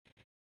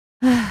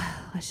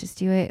let's just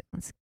do it.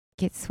 Let's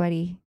get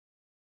sweaty.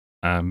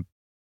 I'm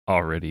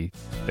already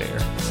there.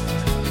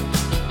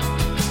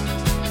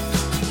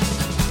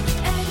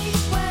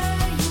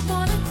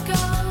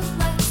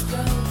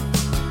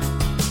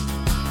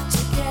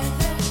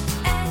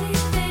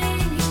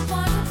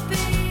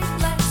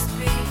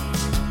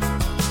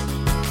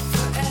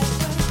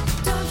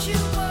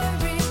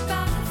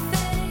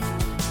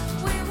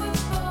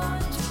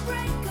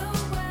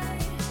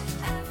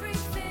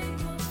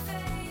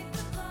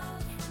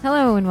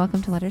 Hello and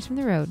welcome to Letters from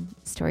the Road,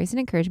 stories and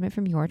encouragement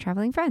from your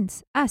traveling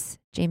friends, us,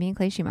 Jamie and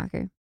Clay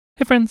Schumacher.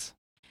 Hey, friends.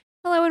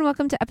 Hello and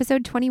welcome to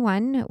episode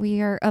 21.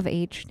 We are of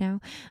age now.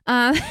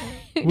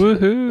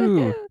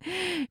 Woohoo.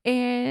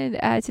 And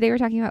today we're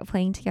talking about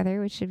playing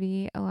together, which should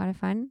be a lot of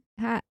fun.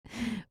 That's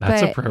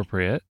But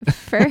appropriate.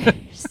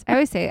 First, I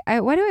always say,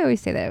 why do I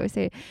always say that? I always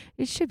say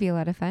it should be a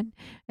lot of fun.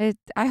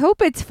 I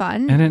hope it's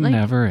fun. And it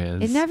never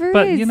is. It never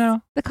but, is. you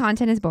know, the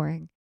content is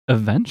boring.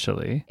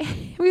 eventually,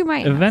 We might.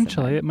 have some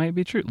eventually fun. it might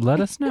be true.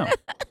 Let us know.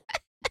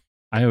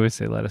 I always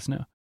say, let us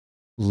know.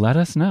 Let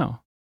us know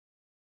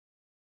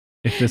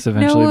if this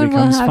eventually no one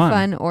becomes will have fun.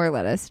 fun or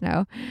let us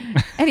know.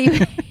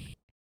 Anyway.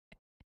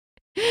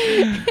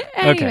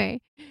 Anyway,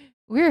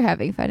 we're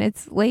having fun.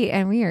 It's late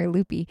and we are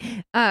loopy.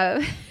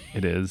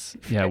 It is.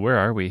 Yeah, where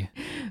are we?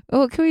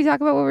 Well, can we talk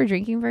about what we're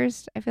drinking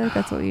first? I feel like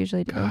that's what we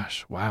usually do.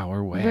 Gosh, wow,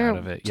 we're way We're out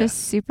of it. just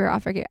Yes. super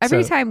off our game.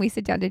 Every So- time we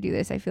sit down to do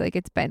this, I feel like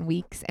it's been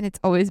weeks, and it's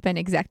always been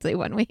exactly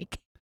 1 week.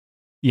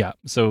 Yeah.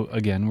 So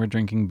again, we're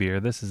drinking beer.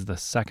 This is the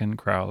second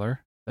crowler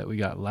that we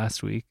got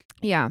last week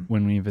Yeah.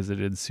 when we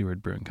visited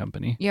Seward Brewing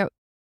Company. Yep.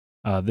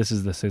 This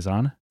is the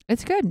Saison,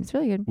 It's good. It's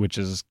really good. which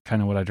is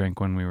kind of what I drank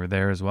when we were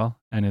there as well.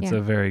 And it's Yeah.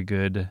 a very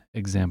good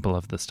example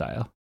of the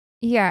style.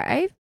 Yeah,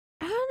 I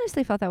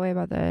honestly felt that way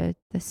about the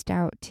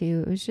stout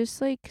too. It was just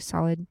like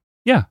solid.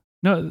 Yeah.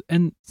 No,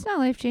 and It's not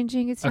life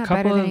changing. It's A not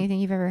better couple than of- anything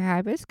you've ever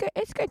had, but it's good.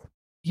 It's good.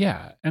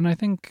 yeah. And I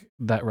think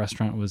that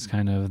restaurant was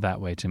kind of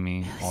that way to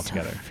me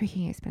altogether. So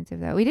freaking expensive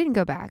though. We didn't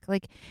go back.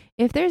 Like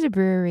if there's a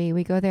brewery,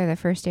 we go there the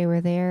first day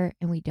we're there,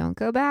 and we don't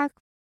go back.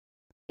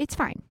 It's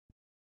fine.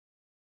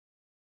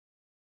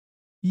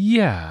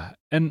 Yeah.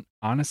 And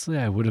honestly,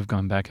 I would have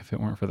gone back if it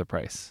weren't for the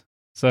price.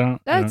 So I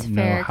That's don't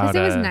know fair how because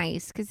it was to-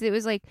 nice because it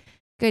was like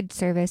good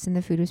service and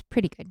the food was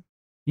pretty good.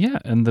 Yeah.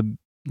 And there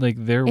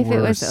If it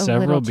were was a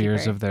several little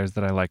beers cheaper. of theirs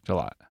that I liked a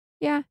lot.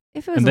 Yeah,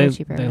 if it was And a little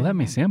cheaper. they I let would've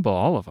me gone. sample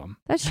all of them.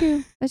 That's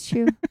true. That's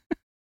true.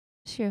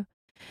 That's true.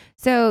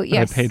 So But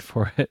yes, I paid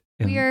for it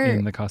We are-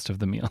 in the cost of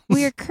the meals.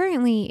 we are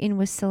currently in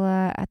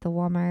Wasilla at the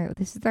Walmart.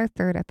 This is our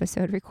third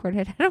episode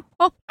recorded at a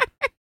Walmart,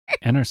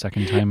 and our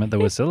second time at the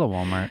Wasilla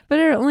Walmart. but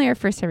only our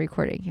first time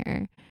recording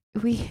here.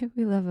 We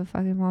love a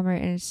fucking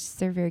Walmart, and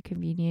they're very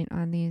convenient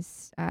on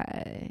these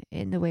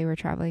in the way we're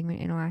traveling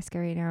in Alaska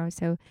right now.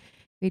 So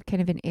we had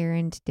kind of an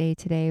errand day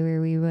today where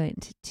we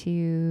went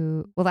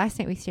to last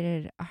night we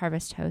stayed at a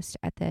Harvest Host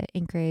at the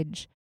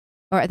Anchorage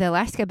or the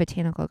Alaska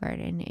Botanical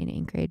Garden in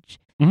Anchorage.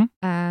 Mhm.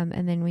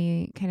 And then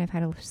we kind of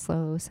had a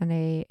slow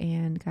Sunday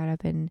and got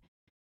up and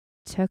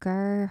took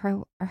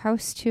our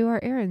house to our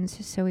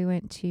errands. So we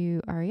went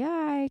to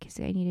REI because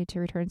I needed to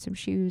return some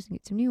shoes and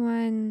get some new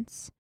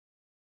ones.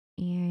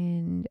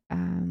 And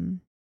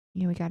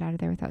we got out of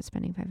there without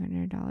spending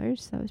 $500,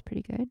 so that was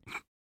pretty good.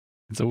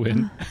 It's a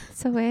win.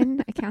 It's a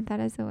win. I count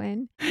that as a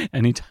win.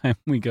 Anytime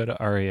we go to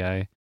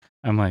REI,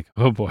 I'm like,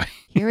 oh boy.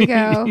 Here we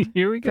go.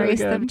 Here we go Brace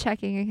again. them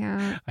checking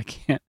account.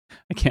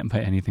 I can't buy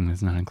anything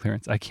that's not on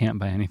clearance. I can't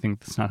buy anything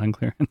that's not on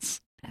clearance.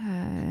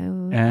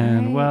 And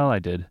I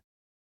did.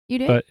 You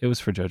did? But it was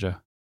for JoJo.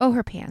 Oh,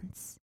 her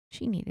pants.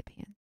 She needed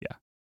pants. Yeah.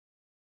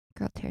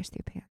 Girl tears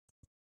through pants.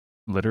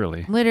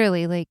 Literally.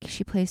 Literally, like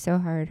she plays so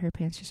hard, her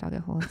pants just all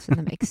get holes in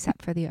them,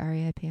 except for the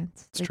REI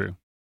pants. It's Like, true.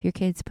 If your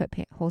kids put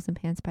holes in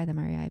pants, buy them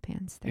REI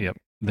pants. Yep.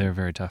 They're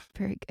very tough.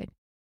 Very good.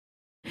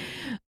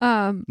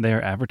 They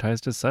are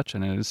advertised as such,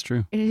 and it is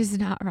true. It is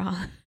not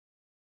wrong.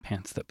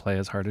 Pants that play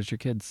as hard as your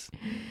kids.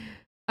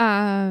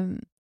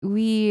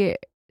 We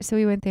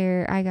went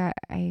there.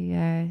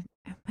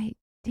 My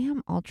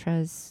damn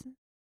Ultras.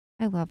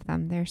 I love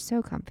them. They're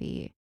so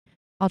comfy.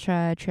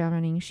 Ultra trail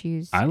running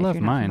shoes. I if love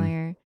you're not mine.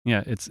 familiar.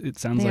 Yeah, it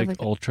sounds They have like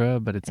like Ultra,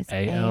 but it's It's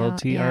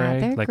ALTRA. Yeah,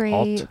 they're like great.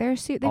 alt.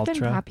 They've been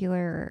Ultra.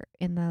 popular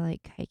in the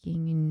like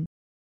hiking and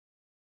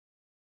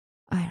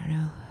I don't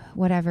know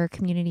whatever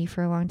community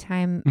for a long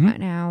time Mhm.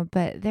 now.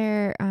 But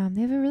they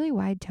have a really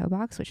wide toe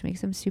box, which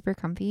makes them super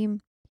comfy.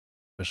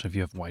 Especially if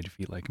you have wide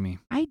feet like me.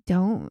 I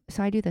don't.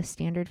 So I do the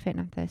standard fit,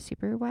 not the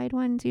super wide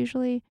ones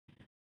usually.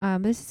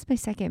 This is my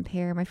second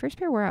pair. My first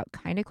pair wore out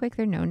kind of quick.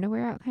 They're known to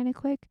wear out kind of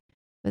quick.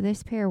 But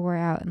this pair wore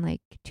out in like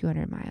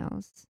 200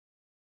 miles,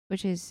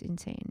 which is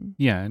insane.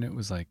 Yeah, and it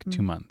was like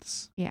 2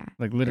 months. Yeah.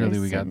 Like literally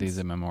we got Since- these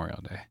at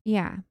Memorial Day.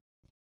 Yeah.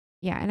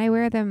 Yeah. And I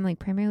wear them like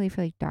primarily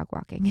for like dog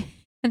walking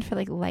and for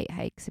like light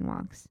hikes and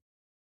walks.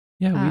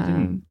 Yeah, we Um,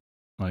 didn't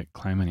like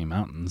climb any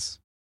mountains.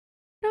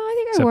 No, I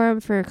think I Except, wore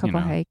them for a couple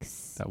know,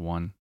 hikes That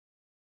one.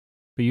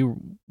 But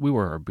we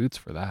wore our boots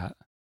for that.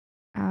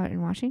 out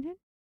in Washington.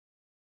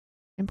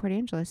 In Port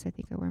Angeles, I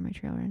think I wore my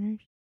trail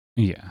runners.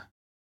 Yeah.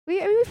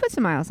 we put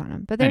some miles on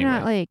them, but they're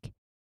not Anyway. like.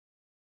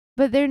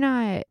 But they're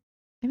not.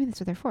 I mean, that's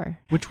what they're for.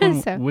 Which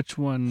one? So-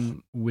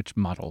 Which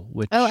model?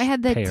 Which Oh, I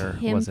had the pair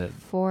Tim was it?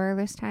 4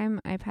 this time.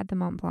 I've had the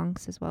Mont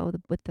Blancs as well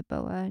with the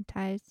boa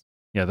ties.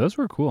 Yeah, those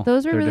were cool.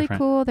 Those were They're really different.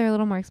 cool. They're a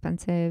little more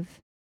expensive.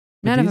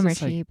 But None of these, them are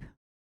it's like,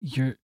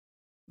 cheap.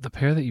 the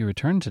pair that you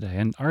returned today,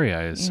 and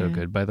REI is so Yeah.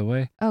 good, by the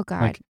way. Oh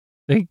God, Like,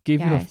 they gave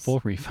you a Yes. full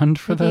refund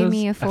for they those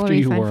gave me a full after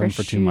you refund wore for them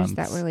for 2 shoes months.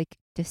 that were like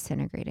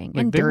disintegrating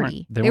Like, and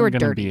dirty. They were weren't going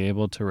to dirty. be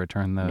able to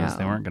return those.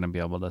 They No. weren't going to be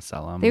able to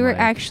sell them. They were like,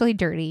 actually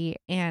dirty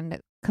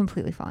and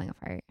completely falling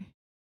apart.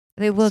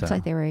 They looked So.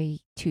 like they were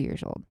 2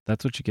 years old.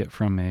 That's what you get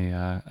from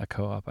a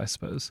co-op, I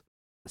suppose.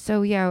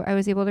 So yeah, I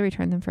was able to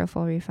return them for a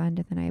full refund,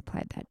 and then I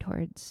applied that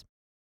towards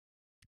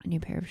a new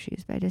pair of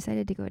shoes. But I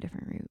decided to go a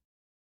different route.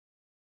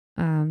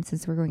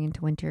 Since we're going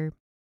into winter,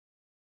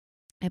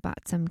 I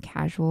bought some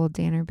casual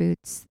Danner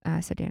boots.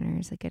 So Danner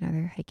is like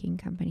another hiking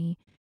company,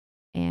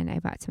 and I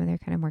bought some of their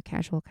kind of more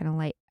casual, kind of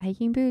light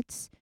hiking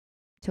boots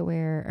to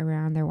wear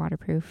around. They're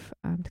waterproof,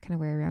 to kind of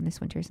wear around this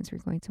winter since we're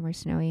going somewhere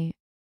snowy.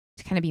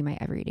 To kind of be my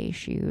everyday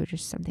shoe,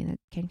 just something that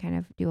can kind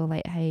of do a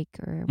light hike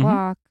or Mhm.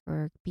 walk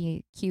or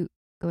be cute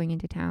going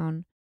into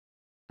town.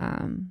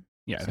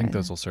 Yeah, I So think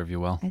those will serve you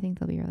well. I think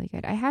they'll be really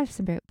good. I have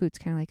some boots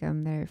kind of like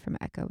them. They're from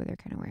Echo, but they're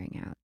kind of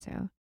wearing out.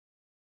 So,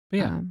 But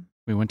yeah,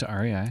 we went to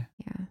REI.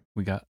 yeah.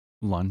 We got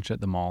lunch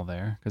at the mall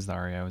there because the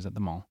REI was at the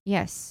mall.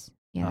 Yes.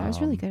 Yeah, that was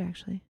really Um, good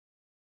actually.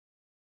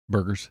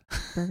 Burgers.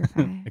 Burger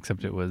pie.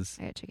 Except it was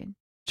I got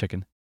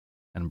chicken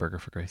and a burger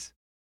for Grace.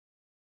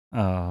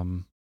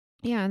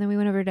 Yeah, and then we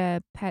went over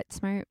to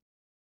PetSmart.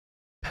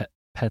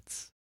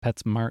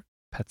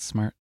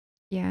 PetSmart.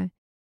 Yeah,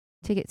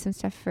 to get some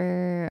stuff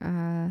for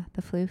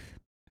the floof.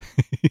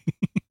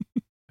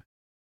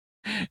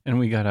 And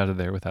we got out of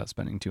there without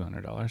spending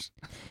 $200.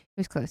 It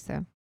was close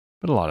though.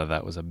 But a lot of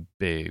that was a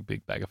big,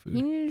 big bag of He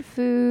food. needed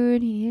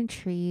food. He needed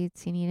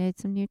treats. He needed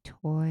some new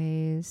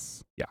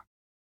toys. Yeah.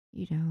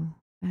 You know,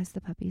 as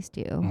the puppies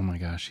do. Oh my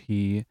gosh,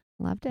 he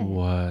Loved it.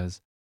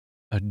 was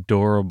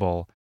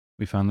adorable.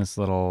 We found this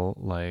little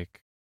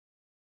like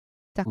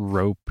Duck.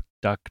 rope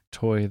duck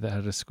toy that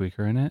had a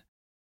squeaker in it.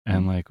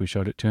 And like we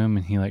showed it to him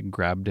and he like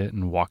grabbed it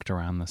and walked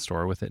around the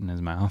store with it in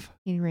his mouth.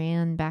 He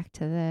ran back to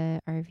the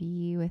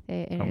RV with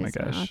it in Oh my his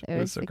gosh, mouth. it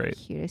was so the great.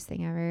 cutest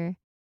thing ever.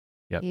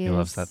 Yep, he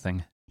loves that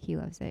thing. He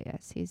loves it.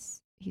 Yes,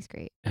 he's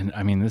great. And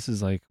I mean, this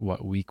is like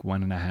what, week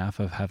 1.5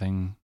 of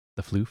having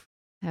the floof,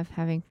 Of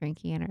having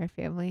Frankie in our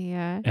family.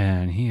 Yeah.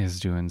 and he is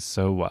doing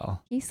so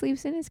well. He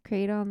sleeps in his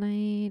crate all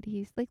night.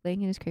 He's like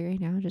laying in his crate right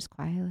now, just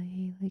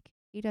quietly. Like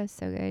he does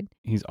so good.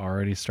 He's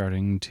already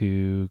starting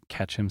to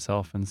catch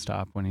himself and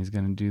stop when he's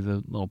going to do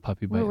the little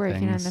puppy bite We're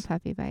working things. on the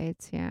puppy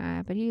bites,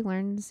 yeah. But he's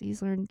learned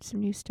some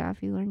new stuff.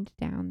 He learned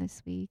down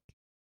this week.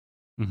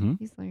 Mm-hmm.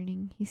 He's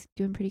learning. He's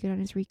doing pretty good on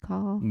his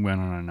recall.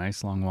 Went on a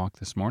nice long walk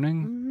this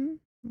morning. Mm-hmm.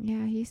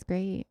 Yeah, he's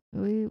great.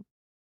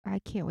 I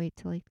can't wait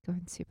to like go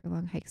on super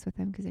long hikes with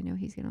him because I know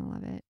he's gonna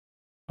love it.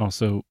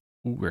 Also,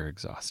 we're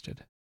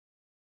exhausted.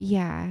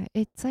 Yeah,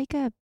 it's like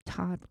a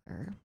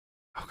toddler.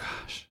 Oh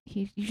gosh,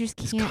 You just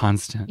it's can't.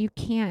 constant. You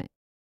can't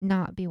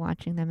not be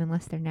watching them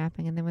unless they're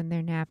napping, and then when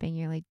they're napping,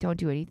 you're like, don't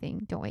do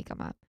anything, don't wake him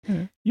up.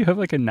 You have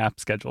like a nap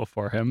schedule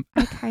for him.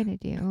 I kind of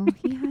do.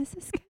 He has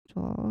a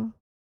schedule.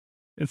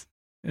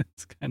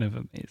 It's kind of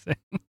amazing.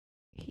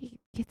 He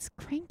gets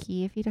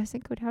cranky if he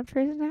doesn't go down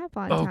for his nap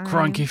on Oh, time.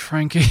 cranky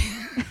Frankie.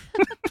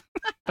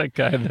 That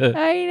guy that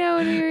I know,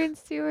 when we were in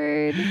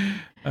Seward.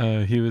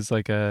 he was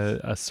like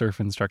a surf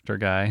instructor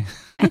guy.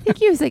 I think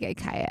he was like a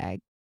kayak.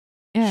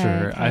 Sure,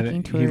 I kayaking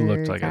think he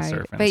looked tour like a guide.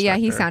 surf But yeah,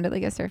 he instructor. sounded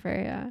like a surfer.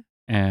 Yeah.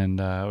 And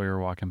we were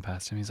walking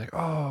past him. He's like,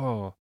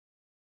 "Oh,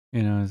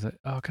 he's like,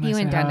 oh, can I He say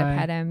went down to hi?"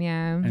 pet him.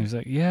 Yeah. And he's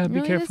like, "Yeah, be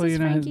Really, careful. this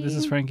is This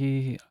is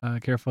Frankie.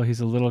 Careful. He's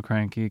a little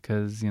cranky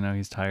because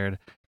he's tired."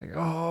 Like,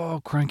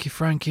 "Oh, cranky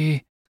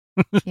Frankie."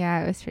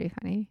 Yeah, it was pretty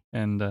funny.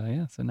 And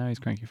yeah, so now he's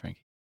cranky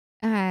Frankie.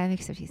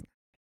 Except he's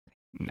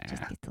Nah.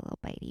 just gets a little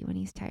bitey when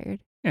he's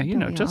tired. Yeah,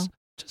 Don't we just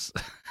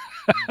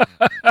all?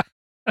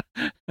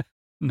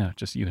 no,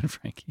 just you and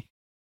Frankie.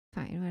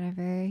 Fine,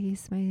 whatever.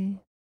 He's my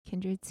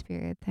kindred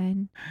spirit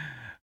then.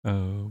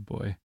 Oh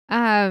boy,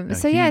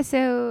 So he- yeah,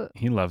 so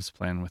he loves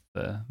playing with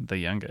the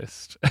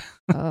youngest.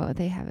 oh,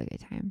 they have a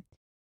good time.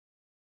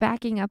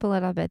 Backing up a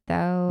little bit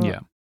though. Yeah.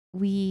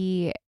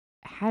 We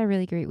had a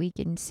really great week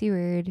in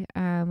Seward.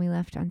 We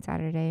left on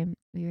Saturday.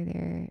 We were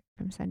there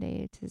from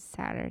Sunday to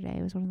Saturday.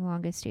 It was one of the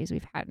longest days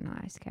we've had in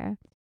Alaska.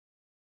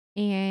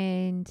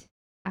 And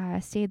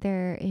stayed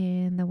there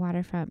in the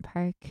waterfront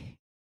park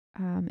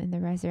in the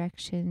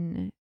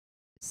Resurrection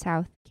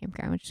South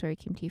campground, which is where we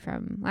came to you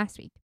from last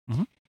week.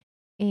 Mhm.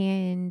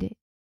 And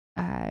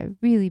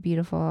really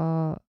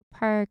beautiful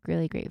park,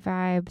 really great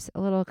vibes,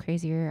 a little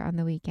crazier on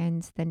the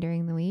weekends than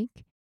during the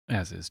week.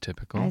 As is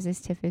typical. As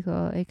is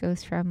typical, it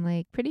goes from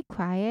like pretty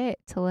quiet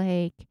to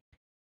like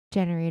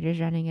generators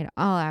running at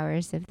all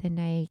hours of the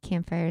night,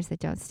 campfires that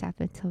don't stop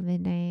until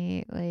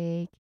midnight.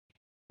 Like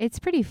it's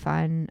pretty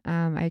fun.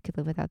 I could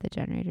live without the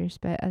generators,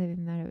 but other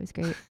than that, it was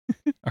great.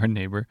 Our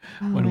neighbor,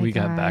 Oh when my we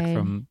got back God.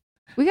 from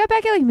We got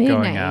back at like going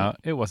midnight. out.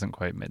 It wasn't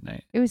quite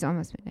midnight, It was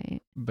almost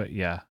midnight. but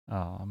yeah,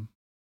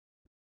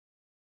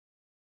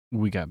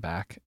 we got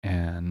back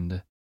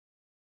and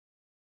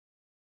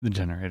the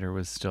generator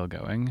was still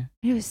going,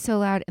 It was so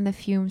loud, and the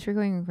fumes were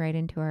going right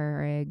into our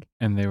rig.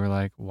 and they were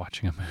like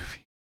watching a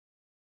movie.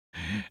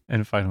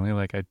 And finally,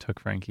 like, I took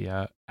Frankie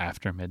out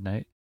after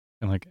midnight,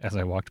 and like as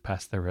I walked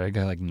past the rig,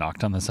 I like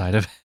knocked on the side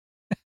of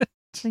it.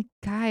 Like,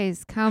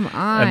 guys, come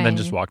on. And then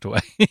just walked away.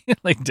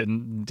 Like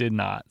did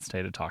not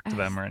stay to talk to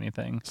them or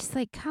anything. Just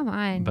like, come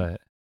on. But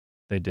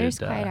they did There's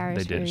quiet hours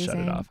they for a did shut it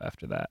reason. off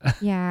after that.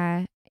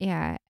 Yeah.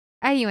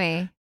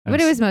 Anyway,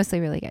 but it was mostly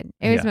really good.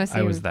 It was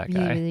mostly I was that really,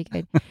 guy. really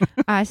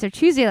good. So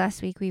Tuesday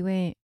last week, we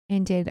went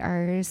and did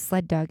our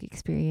sled dog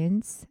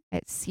experience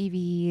at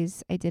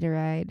CV's. I did a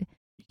ride.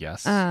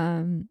 Yes.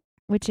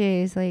 Which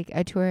is like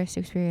a tourist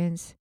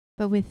experience,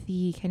 but with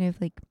the kind of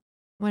like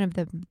one of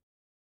the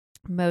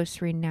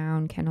most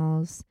renowned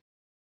kennels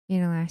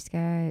in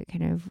Alaska,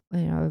 kind of,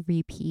 a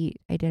repeat.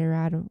 I did a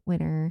ride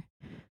winner,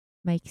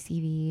 Mike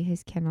CV,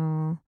 his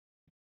kennel.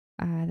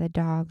 The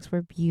dogs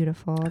were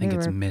beautiful. I think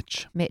it's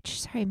Mitch.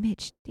 Sorry,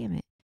 Mitch. Damn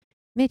it.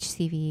 Mitch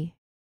CV,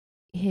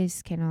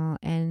 his kennel,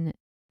 and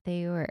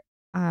they were,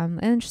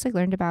 and just like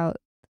learned about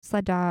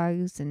sled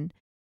dogs, and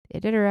they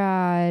did a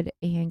ride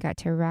and got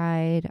to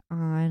ride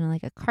on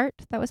like a cart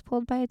that was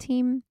pulled by a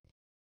team.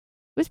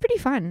 It was pretty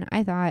fun,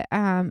 I thought.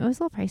 It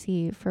was a little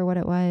pricey for what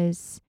it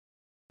was,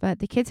 but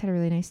the kids had a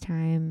really nice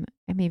time.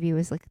 And maybe it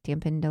was like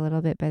dampened a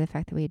little bit by the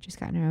fact that we had just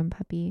gotten our own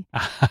puppy.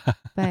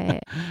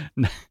 But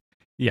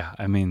yeah,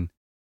 I mean,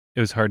 it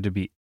was hard to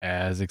be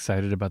as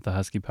excited about the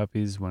husky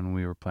puppies when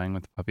we were playing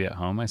with the puppy at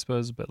home, I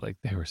suppose, but like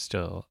they were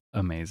still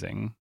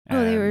amazing.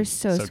 Oh, they were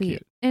so sweet.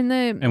 Cute. And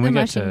the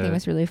mushing thing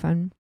was really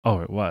fun.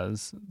 Oh, it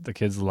was. The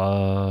kids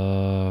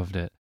loved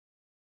it.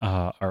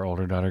 Our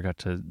older daughter got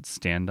to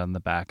stand on the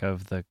back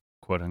of the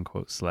quote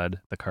unquote sled,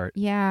 the cart.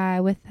 Yeah,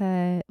 with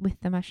the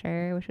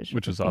musher, which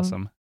was cool.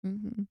 Awesome.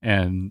 Mm-hmm.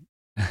 And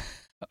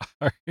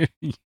our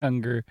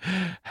younger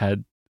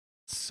had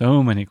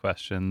so many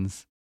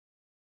questions,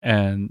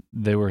 and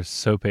they were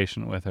so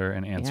patient with her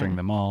and answering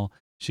them all.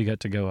 She got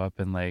to go up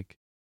and like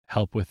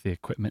help with the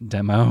equipment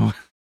demo.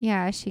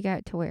 Yeah, she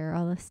got to wear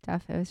all this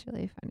stuff. It was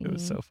really funny. It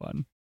was so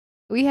fun.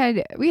 We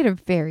had a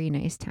very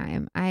nice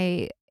time.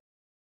 I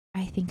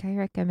think I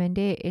recommend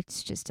it.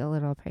 It's just a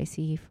little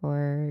pricey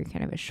for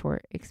kind of a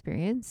short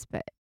experience,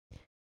 but it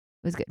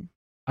was good.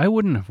 I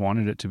wouldn't have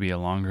wanted it to be a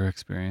longer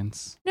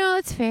experience. No,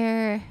 it's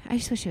fair. I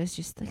just wish it was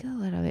just like a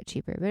little bit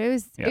cheaper, but it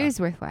was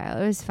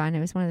worthwhile. It was fun. It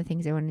was one of the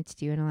things I wanted to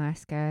do in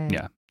Alaska.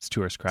 Yeah, it's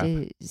tourist crap.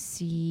 To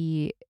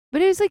see,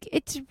 but it was like,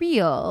 it's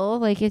real.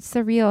 Like, it's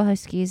the real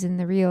huskies and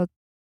the real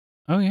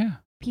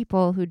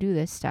people who do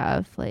this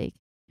stuff. Like,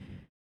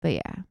 but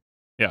yeah.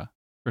 Yeah,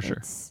 for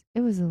sure.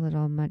 It was a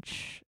little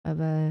much of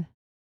a,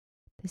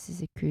 this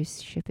is a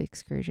cruise ship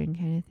excursion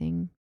kind of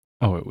thing.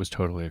 Oh, it was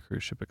totally a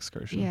cruise ship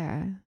excursion.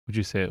 Yeah. Would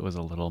you say it was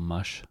a little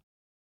mush?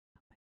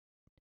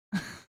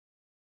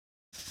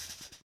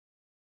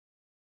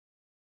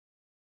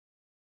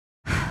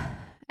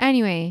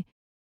 Anyway,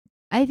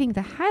 I think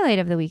the highlight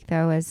of the week,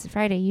 though, was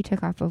Friday. You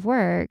took off of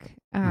work.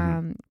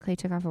 Clay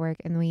took off of work,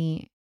 and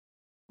we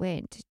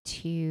went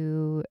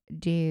to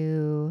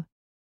do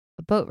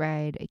a boat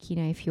ride, a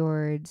Kenai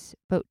Fjords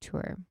boat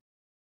tour.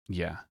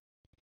 Yeah.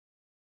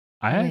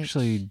 I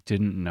actually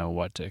didn't know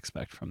what to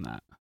expect from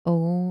that.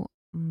 Oh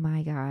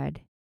my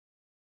God.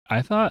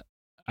 I thought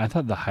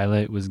the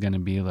highlight was going to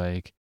be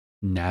like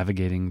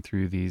navigating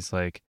through these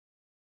like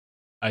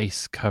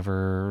ice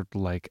covered,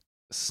 like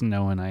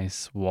snow and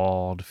ice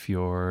walled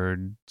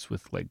fjords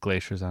with like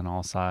glaciers on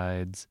all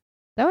sides.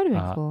 That would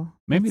have been cool.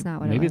 Maybe That's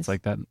not what maybe it's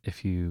like that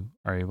if you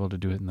are able to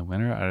do it in the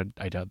winter.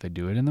 I doubt they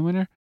do it in the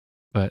winter,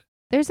 but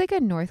there's like a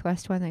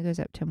northwest one that goes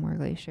up to more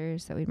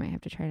glaciers that we might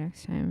have to try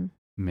next time.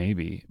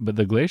 Maybe, but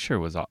the glacier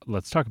was.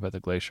 Let's talk about the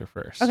glacier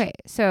first. Okay,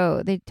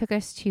 so they took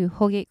us to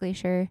Holgate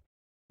Glacier,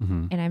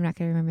 and I'm not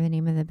going to remember the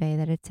name of the bay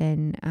that it's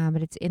in,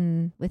 but it's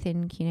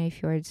within Kenai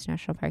Fjords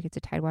National Park. It's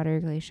a tidewater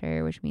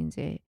glacier, which means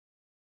it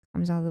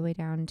comes all the way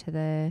down to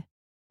the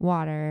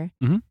water,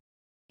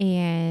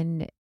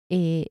 and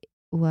it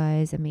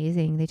was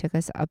amazing. They took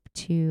us up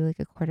to like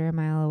a quarter of a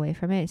mile away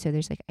from it, so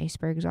there's like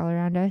icebergs all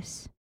around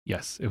us.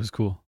 Yes, it was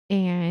cool.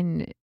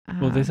 And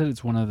well, they said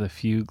it's one of the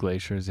few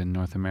glaciers in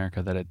North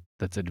America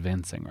that's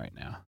advancing right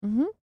now.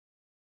 Mm-hmm.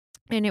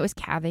 And it was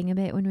calving a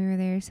bit when we were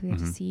there, so we had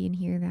to see and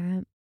hear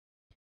that.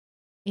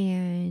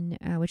 And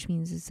which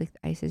means it's like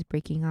the ice is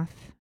breaking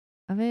off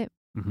of it.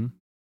 Mm-hmm.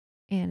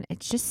 And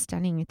it's just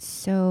stunning. It's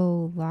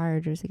so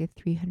large. There's like a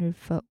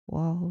 300-foot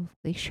wall of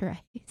glacier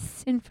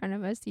ice in front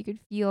of us. You could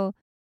feel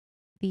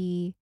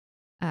the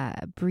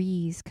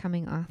breeze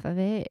coming off of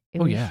it.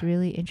 It was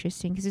really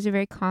interesting because it was a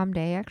very calm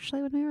day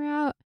actually when we were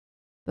out.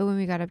 But when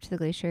we got up to the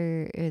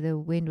glacier, the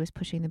wind was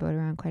pushing the boat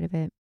around quite a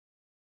bit.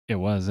 It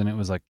was, and it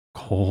was like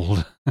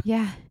cold.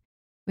 Yeah.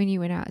 When you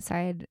went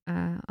outside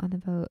on the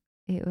boat,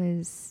 it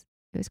was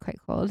quite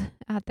cold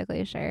at the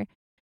glacier.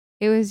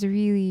 It was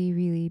really,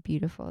 really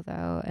beautiful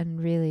though, and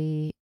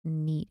really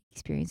neat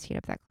experience to get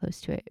up that close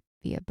to it.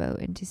 via boat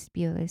and to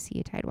be able to see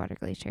a tidewater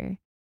glacier.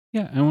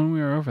 Yeah, and when we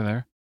were over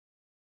there,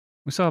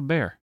 we saw a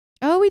bear.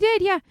 Oh, we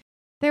did, yeah.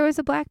 There was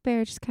a black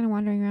bear just kind of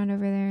wandering around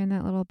over there in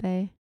that little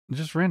bay.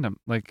 Just random.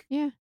 Like,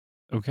 Yeah.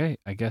 okay,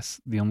 I guess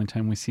the only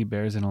time we see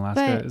bears in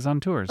Alaska But is on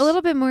tours. a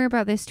little bit more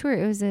about this tour.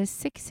 It was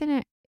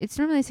it's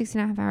normally a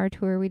 6.5 hour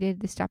tour. We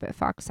did the stop at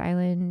Fox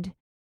Island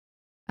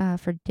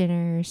for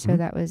dinner. So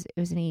Mhm. it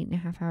was an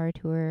 8.5 hour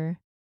tour.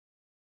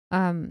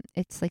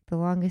 It's like the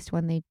longest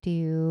one they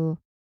do,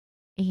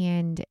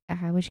 and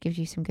which gives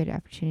you some good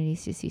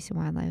opportunities to see some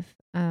wildlife.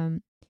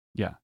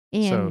 Yeah.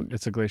 So And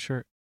it's a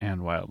glacier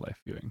and wildlife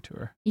viewing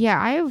tour.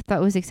 yeah,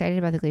 was excited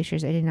about the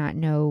glaciers. I did not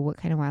know what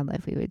kind of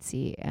wildlife we would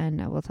see, and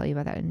we'll tell you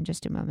about that in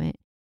just a moment.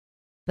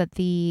 But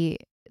the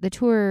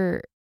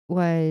tour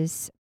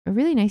was a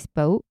really nice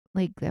boat,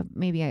 like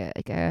maybe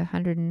like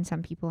 100 and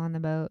some people on the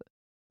boat.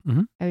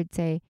 Mhm. I would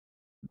say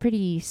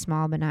pretty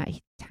small, but not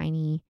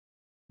tiny.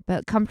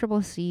 But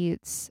comfortable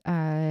seats,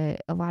 a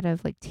lot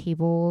of like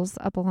tables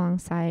up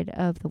alongside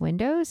of the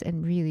windows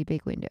and really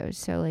big windows.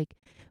 So like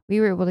we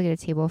were able to get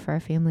a table for our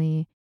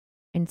family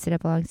and sit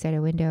up alongside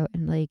a window.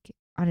 And like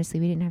honestly,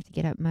 we didn't have to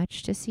get up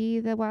much to see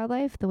the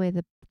wildlife. The way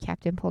the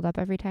captain pulled up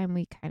every time,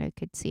 we kind of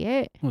could see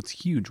it. Well, it's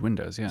huge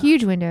windows, yeah.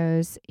 Huge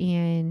windows,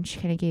 and she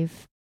kind of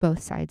gave both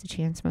sides a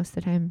chance most of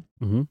the time,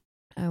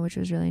 which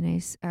was really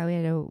nice. We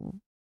had a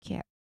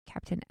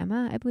Captain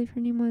Emma, I believe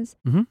her name was.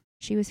 Mhm.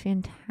 She was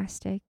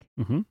fantastic.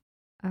 Mhm.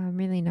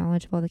 Really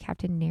knowledgeable. The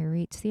captain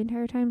narrates the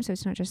entire time, so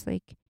it's not just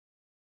like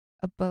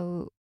a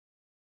boat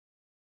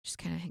just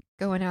kind of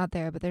going out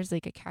there, but there's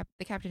like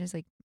the captain is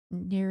like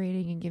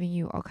narrating and giving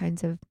you all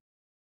kinds of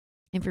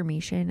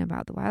information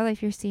about the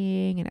wildlife you're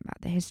seeing and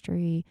about the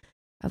history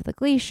of the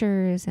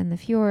glaciers and the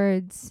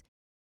fjords.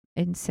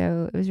 And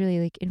so it was really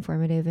like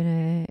informative in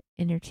a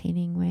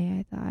entertaining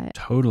way, I thought.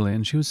 Totally,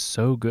 and she was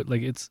so good.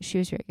 Like She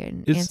was very good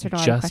and it's answered a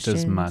lot of just questions.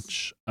 as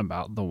much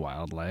about the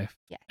wildlife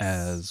Yes.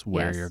 as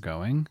where Yes. you're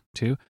going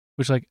to.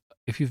 Which, like,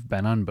 if you've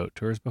been on boat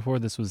tours before,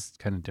 this was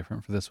kind of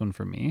different for this one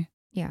for me.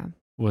 Yeah.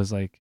 Was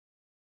like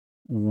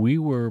we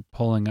were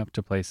pulling up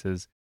to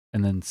places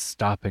and then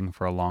stopping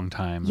for a long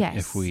time Yes.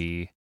 if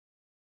we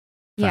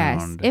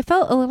Yes. found It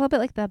felt a little bit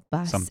like the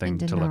bus something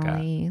in to look at.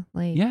 Denali.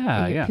 Like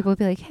Yeah. people would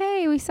be like,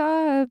 "Hey, we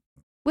saw a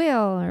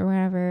whale or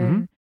whatever."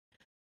 Mhm.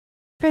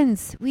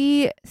 Friends,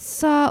 we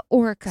saw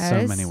orcas.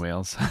 So many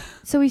whales.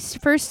 So we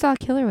first saw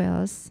killer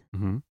whales,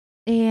 Mm-hmm.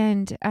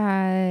 and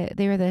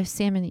they were the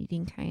salmon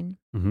eating kind.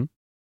 Mm-hmm.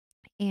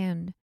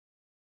 And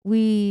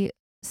we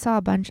saw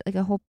a bunch, like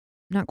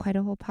not quite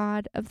a whole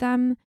pod of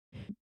them.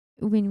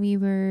 When we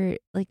were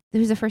like, it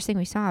was the first thing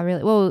we saw,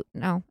 really. Well,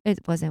 no,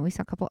 it wasn't. We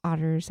saw a couple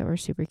otters that were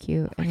super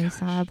cute, Oh my and we gosh.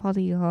 saw a bald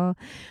eagle.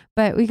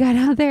 But we got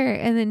out there,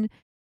 and then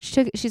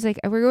she's like,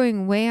 "We're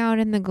going way out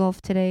in the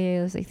Gulf today.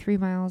 It was like 3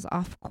 miles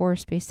off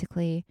course,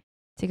 basically,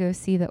 to go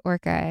see the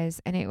orcas."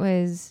 And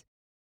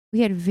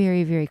we had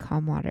very, very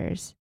calm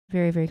waters,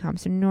 very, very calm.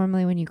 So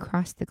normally, when you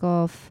cross the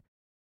Gulf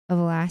of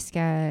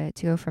Alaska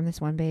to go from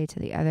this one bay to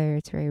the other,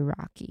 it's very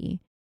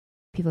rocky.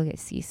 People get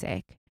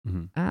seasick.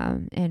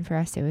 Mm-hmm. And for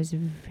us, it was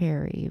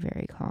very,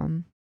 very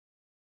calm.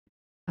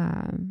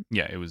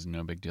 Yeah, it was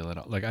no big deal at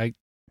all. Like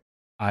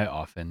I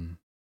often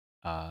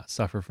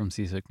suffer from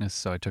seasickness,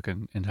 so I took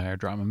an entire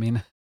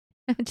Dramamine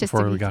just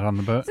before we got on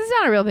the boat. This is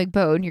not a real big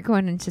boat, and you're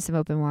going into some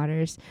open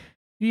waters.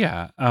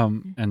 Yeah,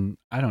 and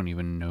I don't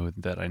even know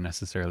that I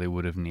necessarily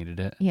would have needed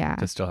it Yeah.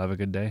 to still have a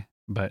good day,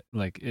 but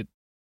like it,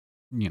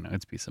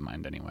 it's peace of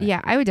mind anyway.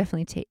 Yeah, I would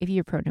definitely take, if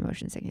you're prone to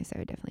motion sickness, I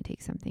would definitely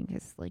take something,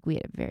 because like we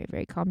had a very,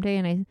 very calm day,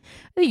 and I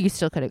think you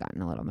still could have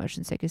gotten a little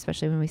motion sick,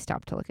 especially when we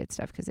stopped to look at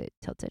stuff, because it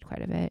tilted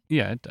quite a bit.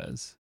 Yeah, it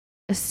does.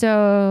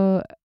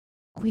 So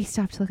we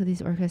stopped to look at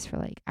these orcas for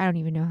like, I don't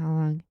even know how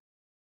long.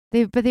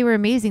 But they were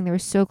amazing. They were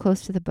so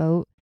close to the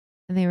boat,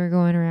 and they were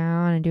going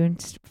around and doing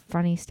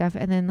funny stuff.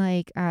 And then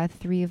like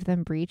 3 of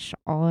them breached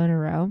all in a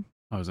row.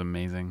 That was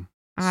amazing.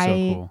 I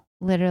So cool.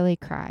 literally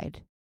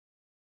cried.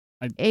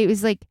 It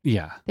was like,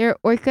 yeah, there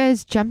are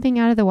orcas jumping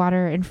out of the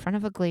water in front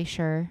of a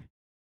glacier,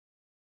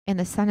 and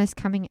the sun is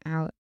coming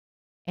out,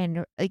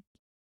 and like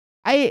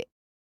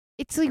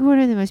it's like one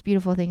of the most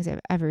beautiful things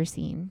I've ever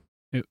seen.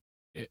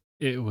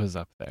 it was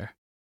up there.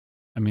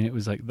 I mean, it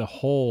was like the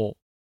whole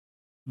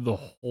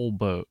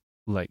boat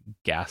like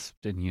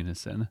gasped in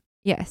unison.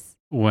 Yes.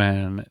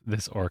 When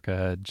this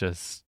orca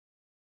just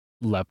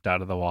leapt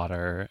out of the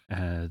water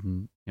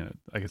and,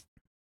 I guess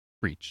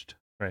breached,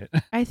 right?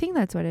 I think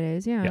that's what it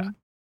is. Yeah. Yeah.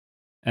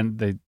 And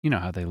they,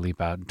 how they leap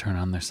out and turn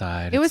on their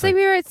side. It was like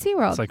we were at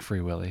SeaWorld. It's like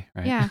Free Willy,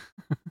 right? Yeah.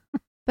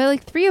 But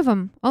like 3 of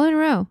them all in a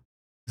row.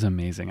 It's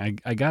amazing.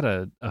 I got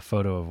a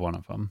photo of one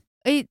of them.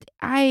 I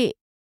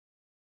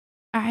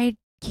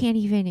can't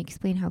even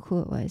explain how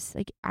cool it was.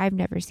 Like, I've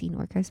never seen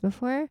orcas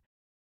before.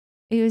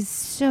 It was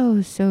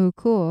so, so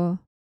cool.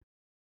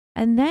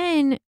 And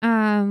then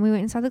we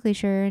went and saw the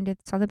glacier and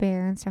saw the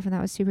bear and stuff, and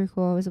that was super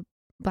cool. It was a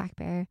black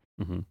bear.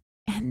 Mm-hmm.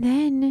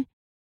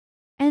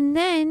 And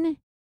then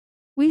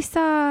we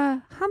saw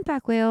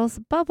humpback whales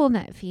bubble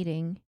net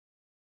feeding,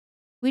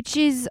 which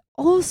is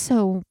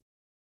also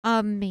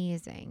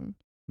amazing.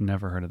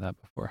 Never heard of that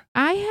before.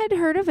 I had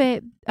heard of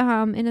it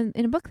in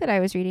a book that I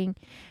was reading,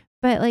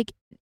 but like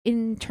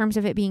in terms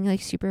of it being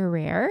like super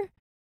rare,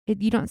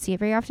 you don't see it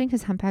very often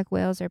because humpback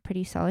whales are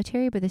pretty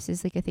solitary. But this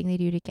is like a thing they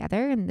do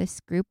together, and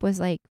this group was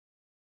like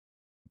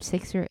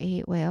 6 or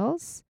 8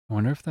 whales. I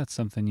wonder if that's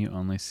something you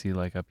only see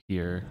like up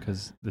here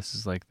because this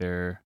is like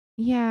their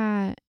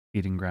Yeah,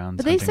 feeding grounds.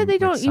 but they said they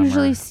hunting, like, don't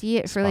usually summer see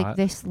it for like spot.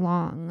 this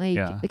long. Like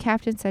Yeah. the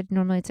captain said,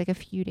 normally it's like a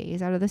few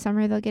days out of the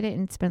summer they'll get it,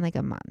 and it's been like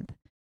a month.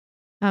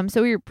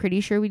 So we were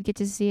pretty sure we'd get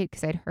to see it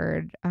because I'd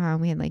heard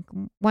we had like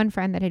one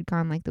friend that had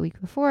gone like the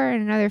week before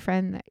and another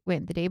friend that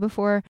went the day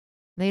before.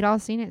 They'd all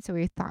seen it, so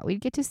we thought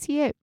we'd get to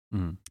see it.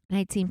 Mm. And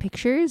I'd seen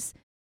pictures,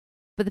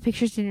 but the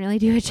pictures didn't really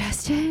do it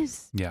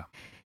justice. Yeah.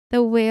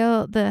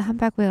 The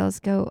humpback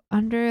whales go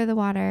under the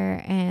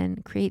water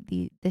and create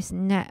this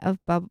net of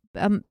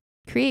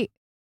create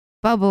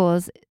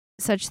bubbles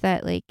such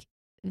that like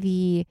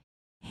the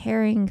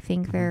herring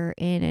think they're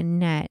in a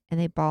net and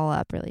they ball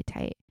up really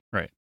tight.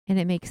 Right. And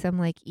it makes them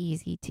like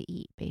easy to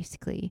eat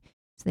basically.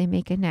 So they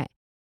make a net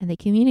and they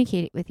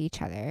communicate it with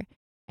each other.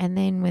 And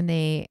then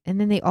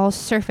they all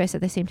surface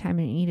at the same time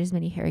and eat as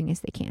many herring as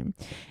they can.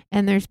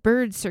 And there's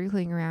birds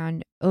circling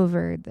around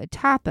over the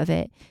top of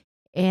it,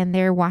 and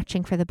they're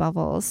watching for the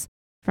bubbles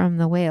from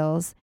the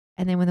whales.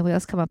 And then when the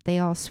whales come up, they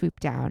all swoop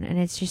down, and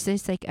it's just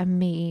this like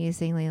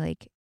amazingly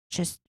like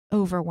just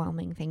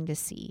overwhelming thing to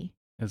see.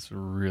 It's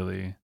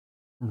really,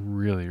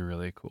 really,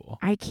 really cool.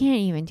 I can't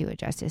even do it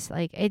justice.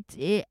 Like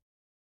it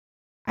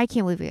I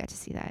can't believe we got to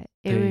see that.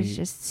 It was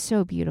just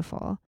so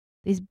beautiful.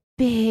 These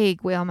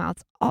big whale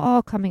mouths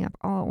all coming up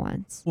all at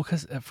once. Well,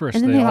 because at first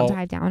and then they all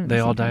dive down. They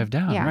all dive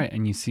down, right?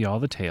 And you see all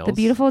the tails. The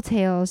beautiful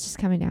tails just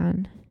coming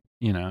down.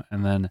 You know,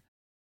 and then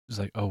it's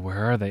like, oh,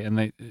 where are they? And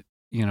they,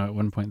 you know, at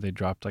one point they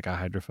dropped like a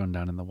hydrophone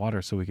down in the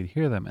water so we could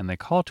hear them, and they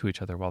call to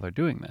each other while they're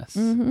doing this.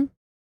 Mm-hmm.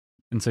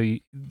 And so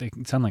they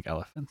can sound like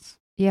elephants.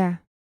 Yeah.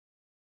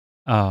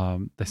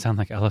 They sound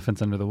like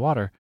elephants under the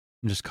water,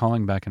 and just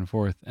calling back and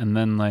forth. And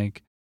then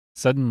like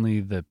suddenly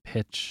the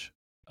pitch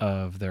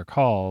of their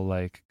call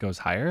like goes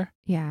higher.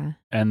 Yeah.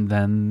 And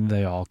then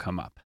they all come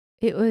up.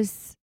 It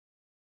was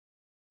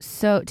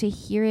so to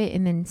hear it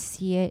and then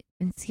see it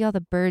and see all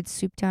the birds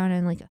swoop down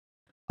and like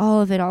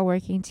all of it all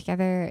working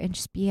together and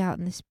just be out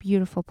in this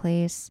beautiful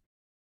place.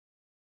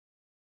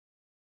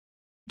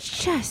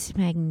 Just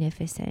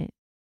magnificent.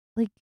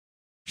 Like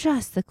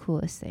just the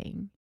coolest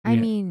thing. Yeah. I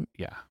mean,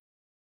 Yeah.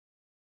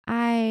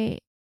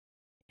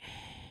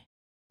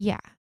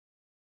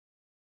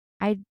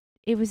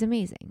 It was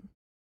amazing.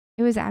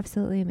 It was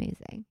absolutely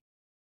amazing.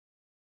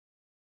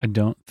 I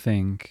don't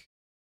think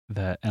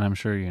that, and I'm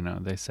sure, you know,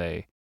 they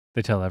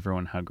tell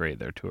everyone how great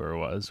their tour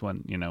was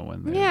when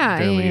they're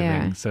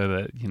leaving so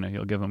that, you know,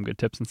 you'll give them good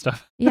tips and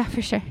stuff. Yeah,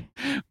 for sure.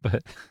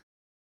 But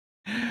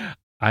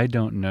I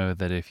don't know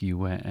that if you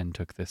went and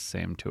took this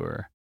same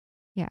tour,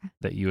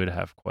 that you would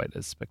have quite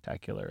as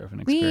spectacular of an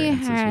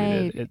experience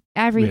as we did.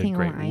 Everything we had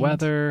great aligned.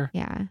 weather.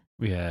 Yeah.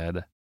 We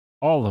had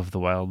all of the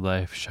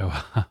wildlife show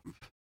up.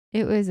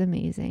 It was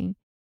amazing.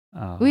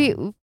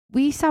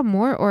 We saw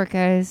more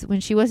orcas when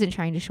she wasn't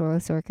trying to show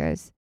us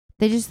orcas.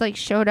 They just like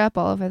showed up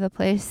all over the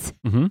place.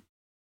 Mm-hmm.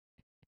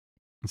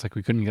 It's like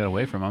we couldn't get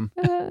away from them.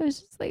 It was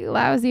just like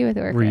lousy with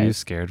orcas. Were you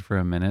scared for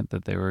a minute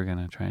that they were going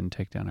to try and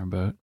take down our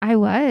boat? I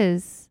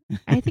was.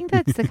 I think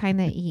that's the kind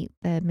that eat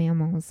the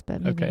mammals,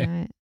 but maybe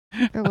not.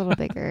 They're a little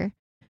bigger.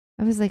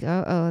 I was like,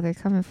 oh, they're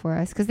coming for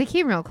us. Because they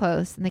came real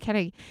close and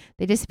they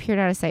disappeared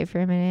out of sight for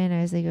a minute. And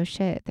I was like, oh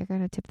shit, they're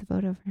going to tip the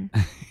boat over.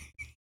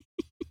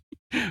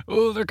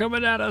 Oh, they're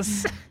coming at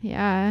us.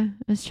 Yeah.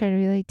 I was trying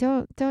to be like,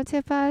 don't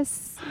tip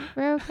us.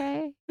 We're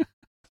okay.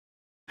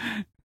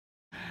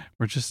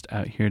 We're just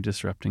out here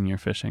disrupting your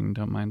fishing.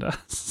 Don't mind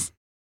us.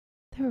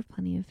 There were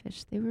plenty of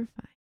fish. They were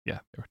fine.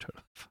 Yeah, they were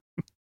totally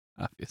fine.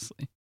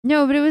 Obviously.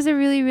 No, but it was a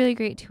really, really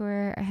great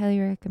tour. I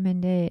highly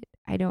recommend it.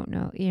 I don't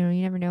know. You know,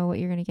 you never know what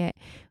you're going to get.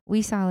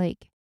 We saw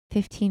like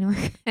 15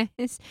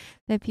 orcas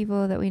that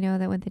people that we know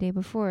that went the day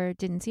before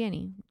didn't see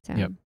any. So.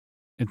 Yep.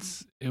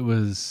 It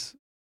was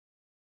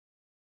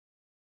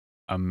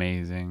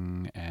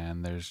amazing,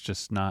 and there's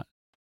just not,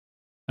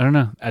 I don't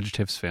know,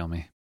 adjectives fail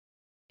me.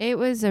 It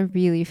was a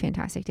really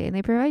fantastic day, and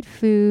they provide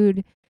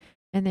food,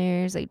 and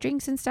there's like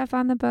drinks and stuff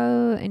on the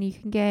boat, and you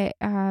can get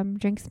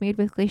drinks made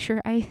with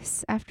glacier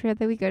ice. After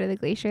that we go to the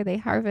glacier, they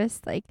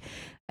harvest like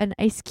an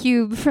ice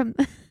cube from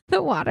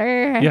the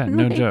water. Yeah,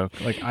 no joke.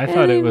 Like I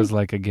thought it was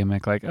like a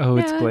gimmick, like, oh,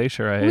 it's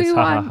glacier ice.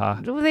 Ha ha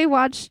ha. Clay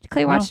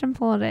watched them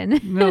pull it in.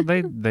 No,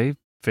 they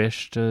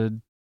fished a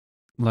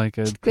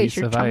piece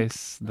of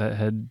ice that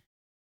had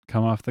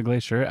come off the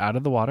glacier out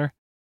of the water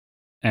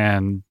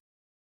and,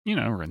 you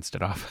know, rinsed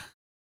it off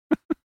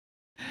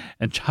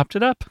and chopped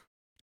it up.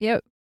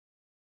 Yep.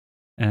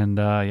 And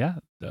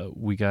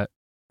we got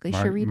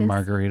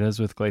margaritas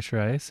with glacier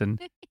ice,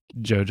 and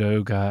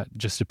JoJo got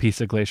just a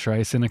piece of glacier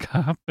ice in a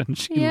cup, and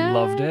she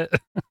loved it.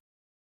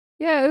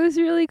 Yeah, it was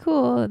really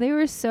cool. They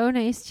were so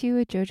nice too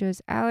with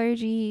JoJo's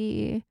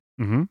allergy.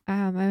 Mm-hmm.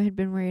 I had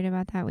been worried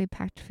about that. We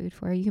packed food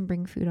for her. You can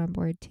bring food on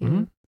board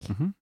too.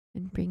 Mm-hmm.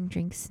 and bring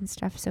drinks and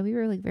stuff. So we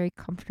were like very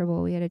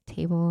comfortable. We had a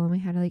table and we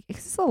had like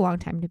it's a long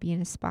time to be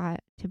in a spot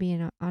to be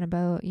on a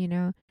boat, you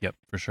know. Yep,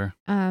 for sure.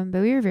 But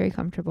we were very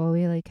comfortable.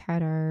 We like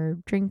had our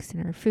drinks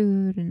and our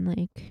food and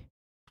like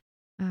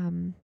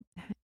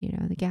you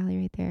know, the galley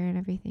right there and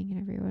everything, and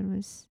everyone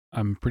was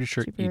I'm pretty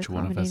sure super each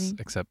one of us, accommodating.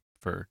 except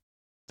for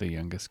the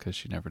youngest, because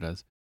she never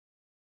does,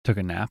 took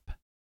a nap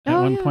at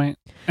Oh one yeah, point.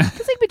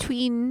 because like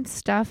between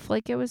stuff,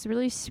 like it was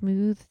really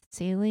smooth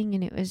sailing,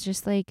 and it was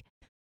just like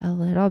a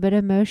little bit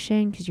of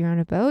motion because you're on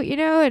a boat, you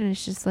know, and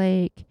it's just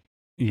like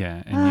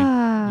Yeah, and you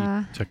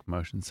ah, took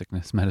motion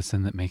sickness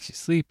medicine that makes you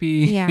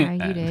sleepy. yeah, you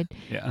and, did.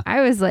 Yeah.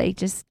 I was like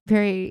just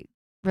very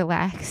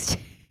relaxed.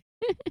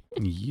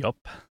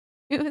 Yup.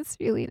 It was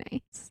really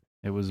nice.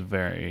 It was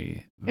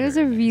very, It was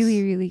very a nice.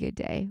 really, really good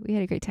day. We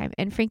had a great time.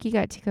 And Frankie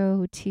got to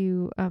go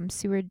to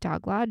Seward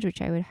Dog Lodge,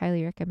 which I would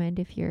highly recommend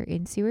if you're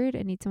in Seward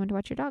and need someone to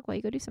watch your dog while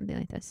you go do something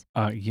like this.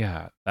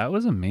 Yeah, that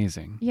was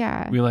amazing.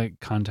 Yeah. We like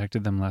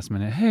contacted them last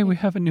minute. Hey, Yeah. we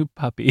have a new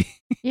puppy.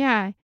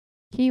 Yeah.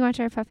 Can you watch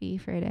our puppy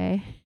for a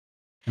day?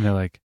 And they're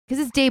like,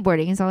 Because it's day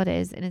boarding is all it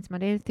is. And it's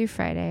Monday through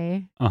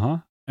Friday. uh-huh.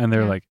 And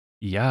they're Yeah. like,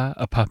 yeah,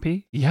 a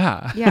puppy?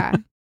 Yeah. Yeah.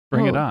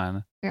 Bring it Well,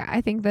 on. Yeah,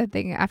 I think the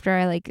thing after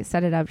I like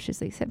set it up,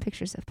 she's like, send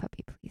pictures of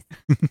puppy, please.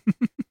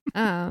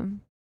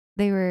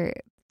 They were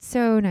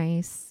so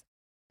nice.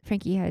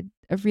 Frankie had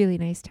a really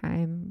nice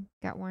time.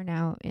 Got worn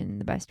out in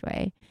the best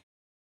way.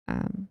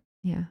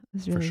 Yeah, it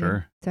was For really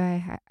sure. good. So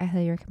I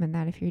highly recommend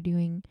that if you're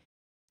doing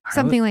Highly-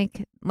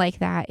 something like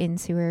that in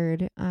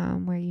Seward,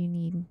 where you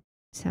need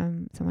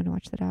someone to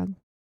watch the dog.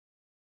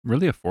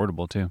 Really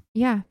affordable too.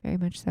 Yeah, very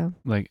much so.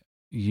 Like,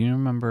 you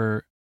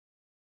remember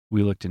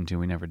we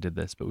never did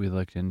this, but we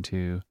looked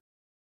into,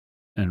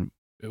 and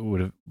it would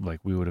have, like,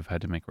 we would have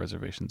had to make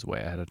reservations way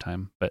ahead of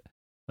time. But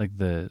like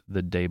the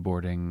day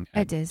boarding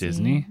at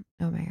Disney,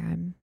 Oh my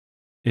god.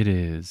 it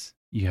is,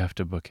 you have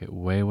to book it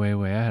way, way,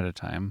 way ahead of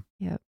time.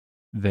 Yep.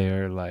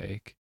 They're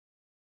like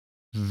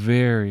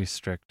very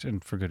strict,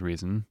 and for good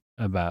reason,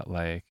 about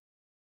like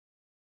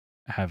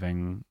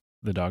having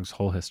the dog's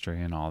whole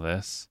history and all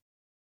this.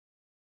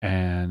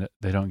 And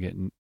they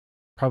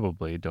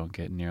probably don't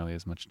get nearly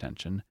as much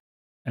attention.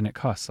 And it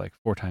costs like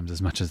 4 times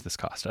as much as this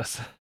cost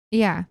us.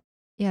 Yeah.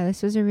 Yeah,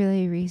 this was a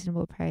really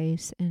reasonable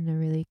price and a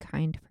really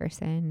kind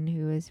person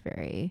who was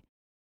very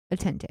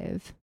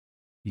attentive.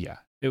 Yeah,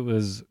 it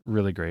was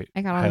really great.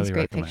 I got all Highly these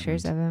great recommend.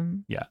 pictures of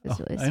him. Yeah, It was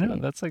really I know,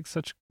 sweet. that's like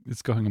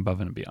it's going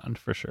above and beyond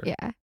for sure.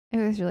 Yeah, it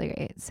was really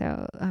great.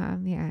 So,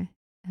 yeah,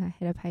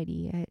 hit up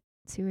Heidi at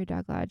Seward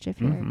Dog Lodge if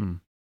you're Mm-hmm.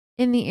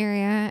 in the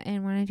area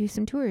and want to do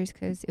some tours,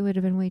 because it would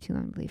have been way too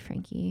long to leave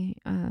Frankie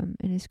in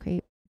his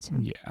crate. So.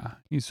 Yeah,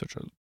 he's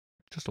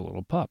just a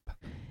little pup.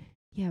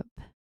 Yep.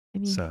 I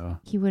mean, So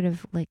he would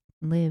have like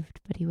lived,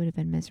 but he would have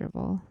been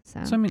miserable. So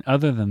I mean,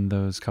 other than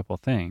those couple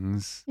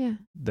things yeah.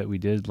 that we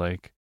did,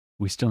 like,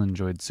 we still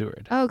enjoyed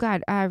Seward. Oh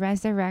God,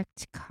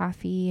 Resurrect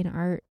Coffee and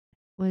Art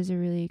was a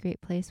really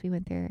great place. We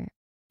went there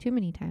too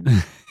many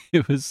times.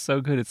 It was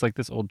so good. It's like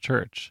this old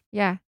church.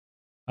 Yeah.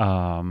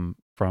 From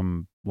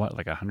what,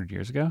 like 100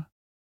 years ago?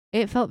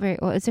 It felt very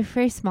well. It's a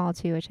very small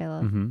too, which I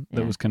love. Mm-hmm.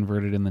 That Yeah. was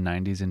converted in the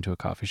 90s into a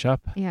coffee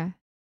shop. Yeah.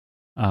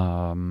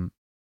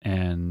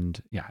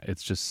 And yeah,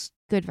 it's just,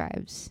 Good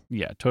vibes.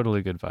 yeah,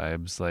 totally good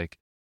vibes. Like,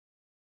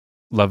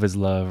 love is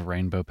love,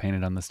 rainbow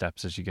painted on the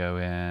steps as you go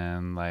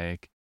in,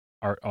 like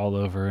art all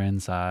over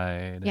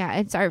inside. Yeah,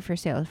 it's art for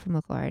sale from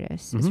local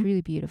artists. It's Mhm.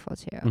 really beautiful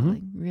too. Mhm.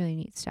 Like really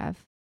neat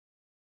stuff.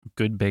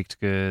 Good baked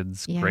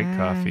goods, great Yeah.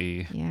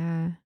 coffee,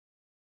 Yeah.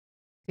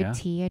 Good Yeah.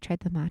 tea. I tried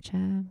the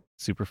matcha.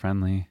 super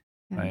friendly.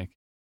 Yeah. Like,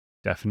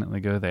 definitely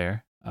go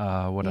there.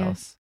 What Yeah.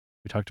 else?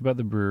 We talked about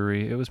the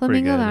brewery. It was pretty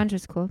Flamingo good. Lounge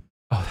was cool.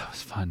 Oh, that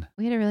was fun.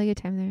 We had a really good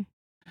time there.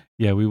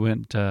 Yeah, we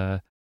went,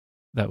 that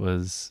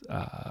was,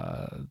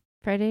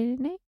 Friday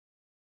night?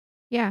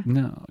 Yeah.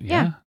 no,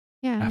 yeah.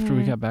 Yeah. After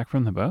we got back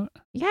from the boat?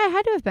 Yeah, it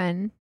had to have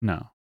been.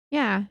 No.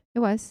 Yeah, it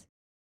was.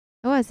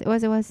 It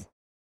was.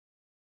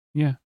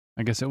 Yeah,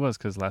 I guess it was,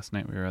 because last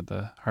night we were at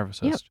the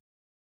Harvest Yep. Host.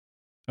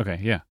 Okay,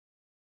 yeah.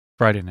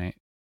 Friday night,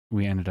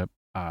 we ended up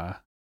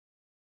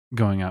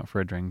going out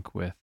for a drink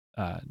with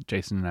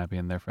Jason and Abby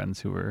and their friends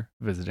who were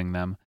visiting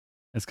them.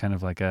 It's kind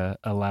of like a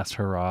last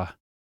hurrah.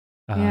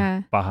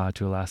 Yeah. Baja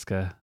to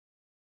Alaska.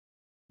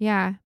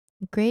 Yeah.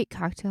 Great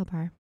cocktail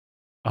bar.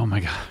 Oh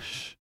my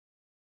gosh.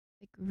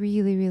 Like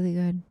really, really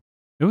good.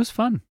 It was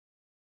fun.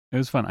 I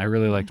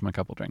really Yeah. liked my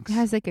couple drinks. It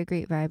has like a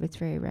great vibe. It's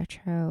very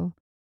retro.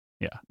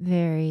 Yeah.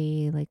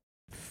 Very like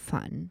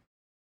fun.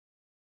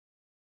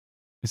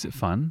 Is it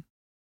fun?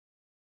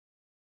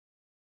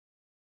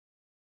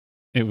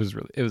 It was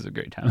a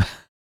great time.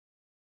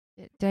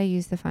 Did I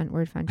use the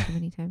word fun too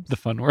many times? The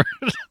fun word.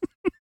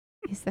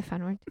 Use the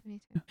fun word too many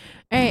times.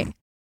 All right.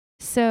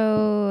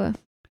 So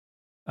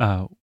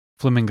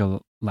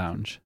Flamingo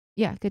Lounge.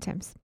 yeah, good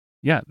times.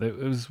 Yeah, it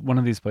was one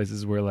of these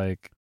places where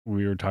like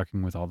we were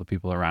talking with all the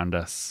people around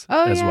us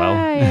Oh as yeah,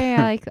 well.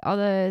 yeah, like all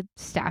the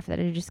staff that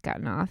had just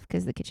gotten off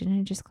because the kitchen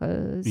had just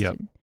closed. Yep.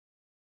 And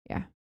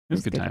yeah, It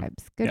was a good time.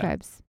 vibes. Good Yeah.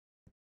 vibes.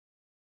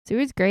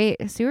 Seward's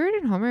great. Seward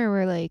and Homer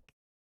were like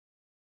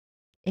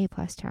A+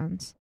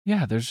 towns.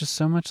 Yeah, there's just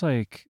so much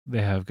like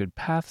they have good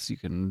paths you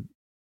can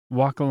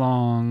walk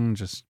along,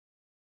 just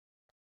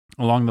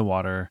along the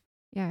water,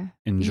 Yeah.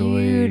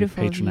 enjoy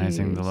Beautiful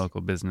patronizing the views.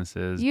 local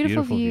businesses,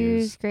 Beautiful beautiful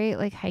views. views. Great,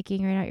 like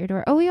hiking right out your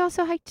door. Oh, we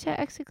also hiked to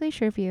Exit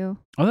Glacier View.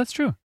 Oh, that's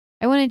true.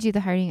 I wanted to do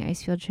the Harding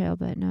Icefield Trail,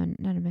 but none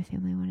of my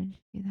family wanted to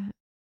do that.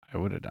 I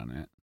would have done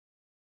it.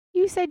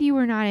 You said you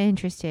were not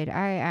interested.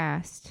 I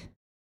asked.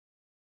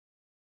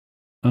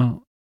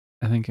 Oh,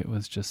 I think it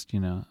was just,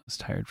 I was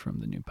tired from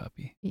the new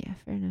puppy. Yeah,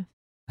 fair enough.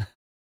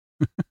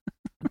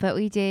 But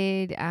we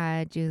did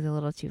do the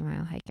little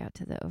 2-mile hike out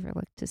to the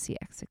overlook to see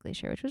Exit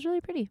Glacier, which was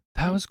really pretty.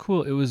 That was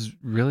cool. It was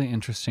really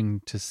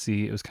interesting to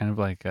see. It was kind of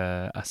like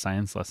a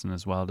science lesson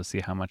as well to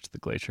see how much the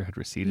glacier had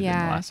receded in the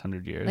last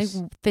 100 years.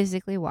 Like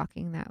physically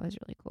walking, that was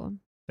really cool.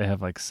 They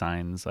have like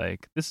signs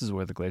like, this is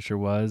where the glacier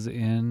was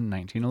in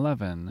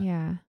 1911.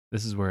 Yeah.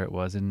 This is where it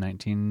was in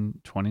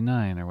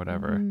 1929 or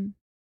whatever.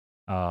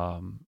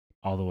 Mm-hmm.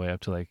 All the way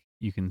up to like,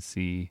 you can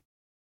see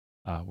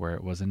where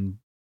it was in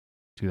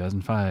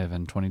 2005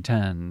 and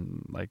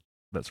 2010, like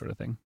that sort of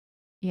thing.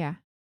 Yeah.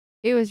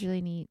 It was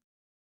really neat.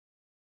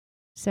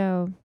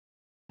 So,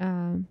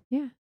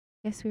 yeah.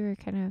 Guess we were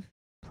kind of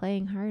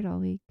playing hard all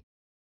week.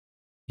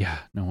 Yeah,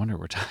 no wonder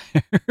we're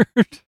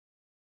tired.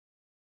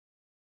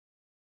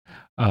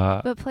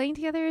 But playing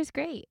together is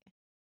great.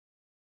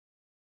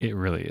 It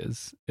really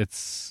is.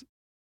 It's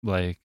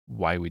like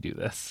why we do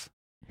this.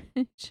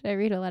 Should I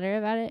read a letter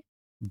about it?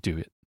 Do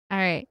it. All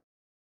right.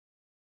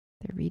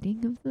 The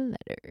reading of the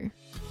letter.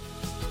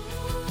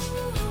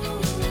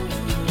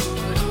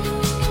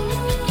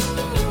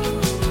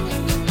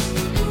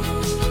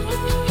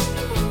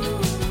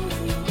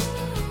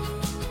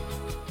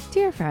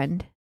 Dear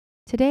friend,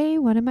 today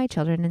one of my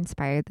children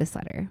inspired this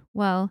letter.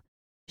 Well,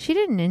 she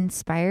didn't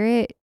inspire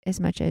it as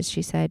much as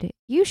she said,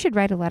 you should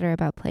write a letter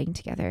about playing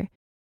together,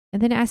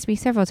 and then asked me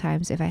several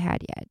times if I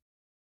had yet.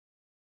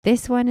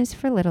 This one is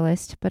for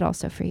littlest, but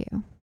also for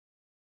you.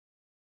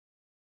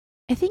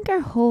 I think our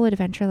whole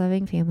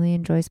adventure-loving family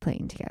enjoys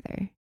playing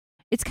together.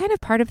 It's kind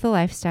of part of the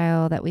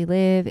lifestyle that we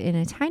live in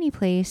a tiny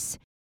place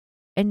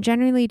and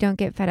generally don't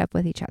get fed up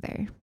with each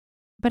other.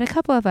 But a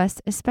couple of us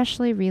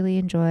especially really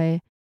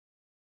enjoy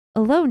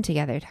alone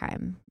together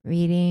time,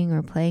 reading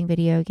or playing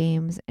video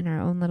games in our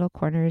own little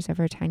corners of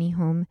our tiny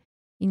home,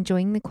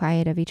 enjoying the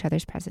quiet of each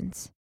other's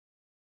presence.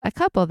 A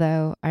couple,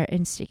 though, are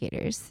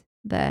instigators,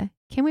 the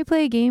can we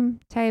play a game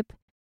type,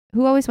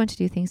 who always want to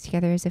do things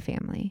together as a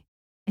family.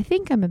 I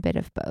think I'm a bit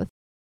of both.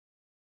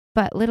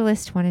 But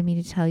Littlest wanted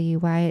me to tell you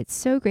why it's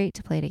so great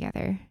to play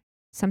together,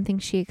 something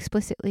she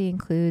explicitly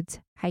includes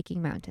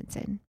hiking mountains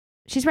in.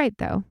 She's right,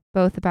 though,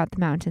 both about the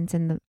mountains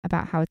and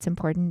about how it's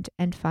important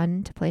and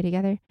fun to play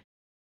together.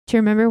 To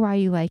remember why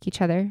you like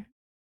each other.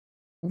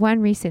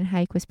 One recent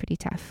hike was pretty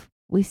tough.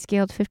 We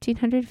scaled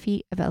 1,500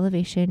 feet of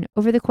elevation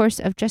over the course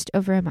of just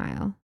over a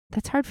mile.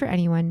 That's hard for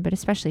anyone, but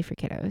especially for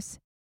kiddos.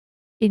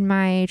 In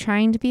my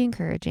trying to be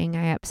encouraging,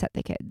 I upset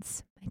the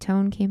kids. My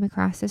tone came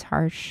across as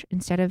harsh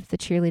instead of the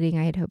cheerleading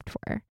I had hoped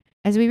for.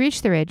 As we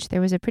reached the ridge,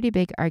 there was a pretty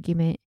big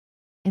argument,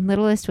 and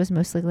Littlest was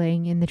mostly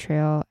laying in the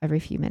trail every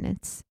few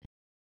minutes.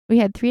 We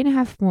had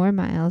 3.5 more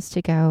miles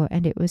to go,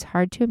 and it was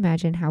hard to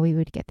imagine how we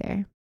would get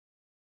there.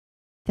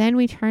 Then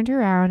we turned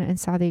around and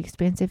saw the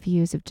expansive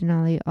views of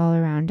Denali all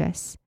around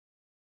us.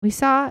 We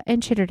saw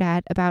and chittered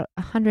at about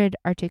 100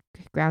 Arctic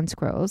ground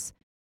squirrels.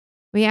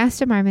 We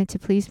asked a marmot to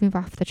please move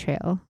off the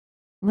trail.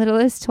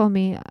 Littlest told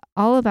me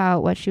all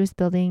about what she was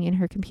building in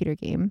her computer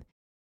game.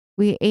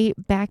 We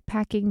ate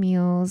backpacking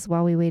meals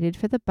while we waited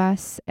for the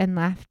bus and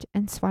laughed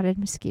and swatted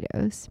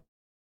mosquitoes.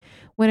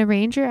 When a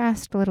ranger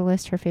asked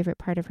Littlest her favorite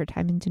part of her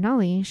time in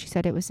Denali, she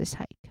said it was this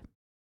hike.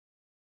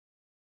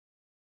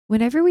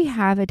 Whenever we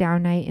have a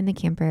down night in the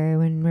camper,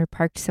 when we're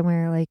parked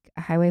somewhere like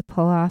a highway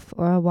pull-off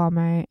or a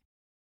Walmart,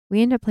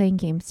 we end up playing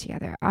games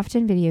together,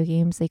 often video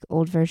games like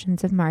old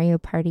versions of Mario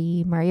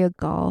Party, Mario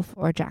Golf,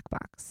 or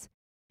Jackbox.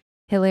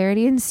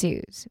 Hilarity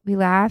ensues. We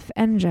laugh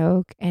and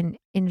joke and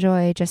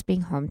enjoy just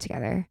being home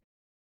together.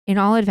 In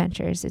all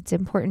adventures, it's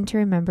important to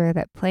remember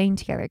that playing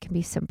together can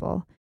be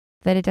simple,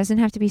 that it doesn't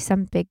have to be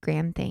some big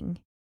grand thing.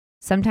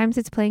 Sometimes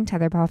it's playing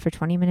tetherball for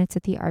 20 minutes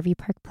at the RV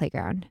park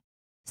playground.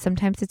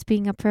 Sometimes it's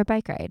being up for a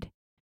bike ride.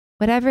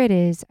 Whatever it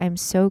is, I'm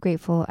so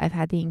grateful I've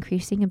had the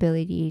increasing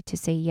ability to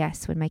say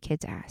yes when my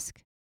kids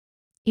ask.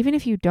 Even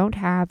if you don't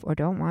have or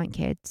don't want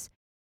kids,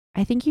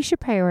 I think you should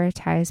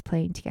prioritize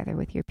playing together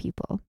with your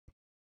people.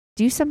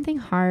 Do something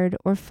hard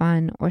or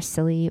fun or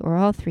silly or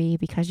all three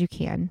because you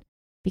can,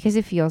 because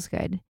it feels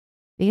good,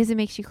 because it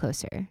makes you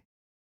closer.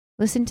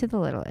 Listen to the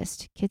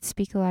littlest. Kids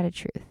speak a lot of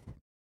truth.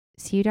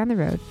 See you down the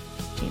road,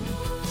 Jamie.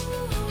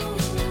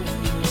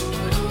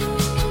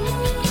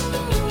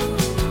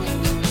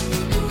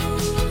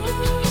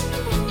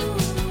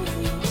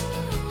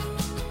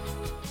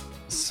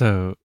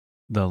 So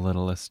the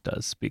littlest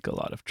does speak a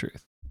lot of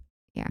truth.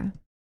 Yeah,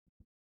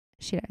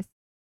 she does.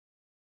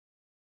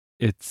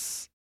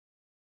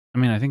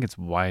 I think it's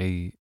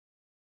why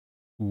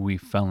we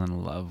fell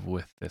in love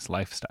with this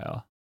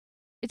lifestyle.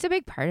 It's a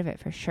big part of it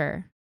for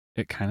sure.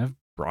 It kind of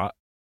brought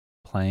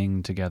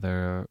playing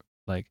together.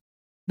 Like,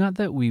 not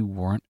that we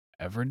weren't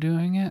ever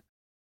doing it,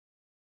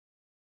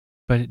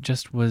 but it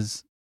just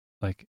was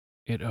like,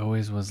 it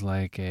always was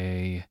like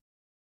a,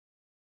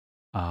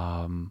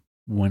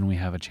 when we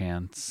have a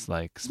chance,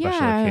 like special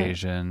Yeah, there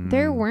occasion.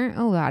 weren't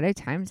a lot of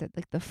times that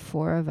like the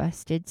four of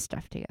us did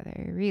stuff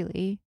together,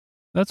 really.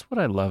 That's what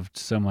I loved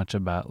so much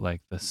about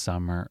like the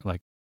summer,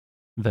 like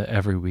the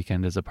every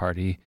weekend is a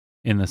party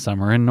in the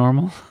summer and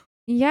normal.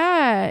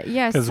 Yeah,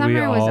 yeah, Because we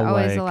summer was all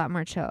always a like lot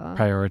more chill.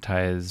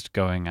 prioritized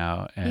going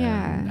out and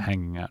Yeah.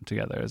 hanging out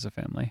together as a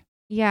family.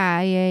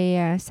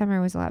 Yeah.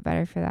 Summer was a lot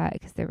better for that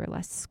because there were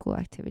less school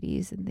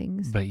activities and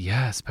things. But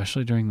yeah,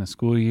 especially during the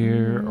school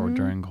year or Mhm.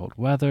 during cold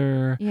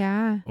weather,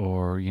 Yeah.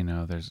 or,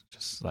 there's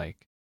just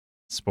like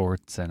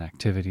sports and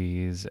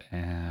activities,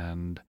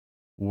 and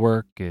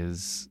work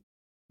is,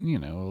 a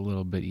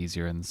little bit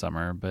easier in the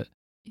summer. But,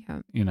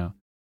 Yeah. you know,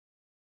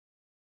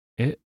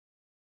 it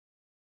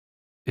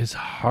is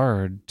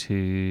hard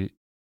to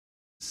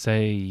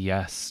say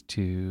yes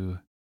to,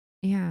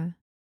 Yeah.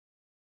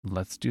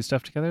 let's do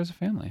stuff together as a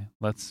family.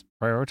 Let's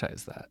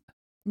prioritize that.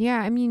 Yeah,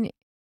 I mean,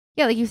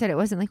 yeah, like you said, it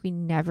wasn't like we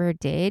never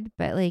did,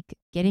 but like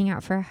getting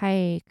out for a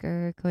hike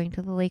or going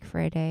to the lake for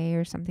a day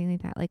or something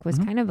like that, like was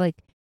Mhm. kind of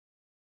like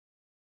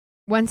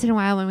once in a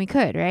while when we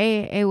could,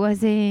 right? It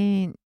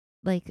wasn't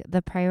like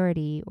the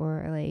priority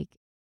or like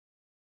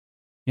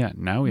Yeah,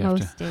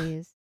 most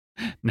days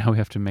now we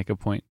have to make a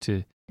point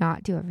to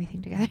not do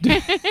everything together.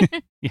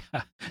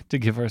 yeah, to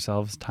give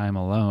ourselves time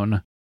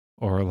alone,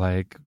 or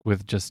like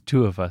with just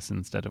two of us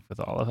instead of with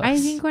all of I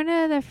us. think one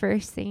of the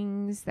first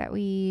things that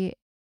we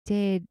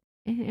did,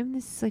 and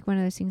this is like one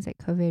of those things that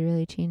COVID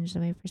really changed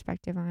my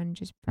perspective on,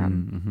 just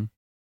from Mm-hmm.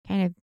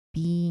 kind of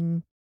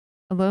being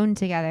alone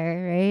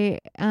together, right?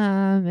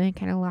 And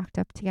kind of locked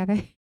up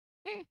together.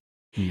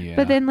 But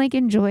Yeah, then like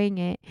enjoying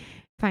it,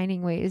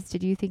 finding ways to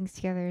do things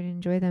together and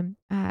enjoy them,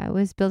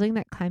 was building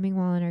that climbing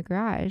wall in our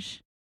garage.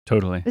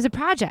 totally. It was a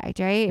project,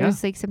 right? It Yeah.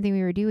 was like something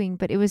we were doing,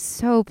 but it was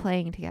so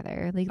playing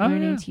together, like Oh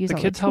learning yeah, to use the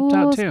all the kids helped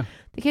out tools. too.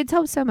 The kids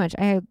helped so much.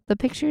 I have the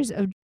pictures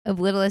of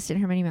Littlest in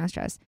her Minnie Mouse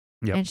dress,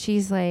 Yep. and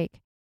she's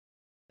like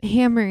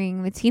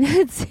hammering the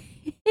peanuts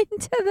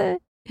into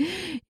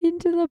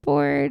the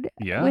board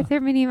Yeah. with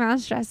her Minnie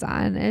Mouse dress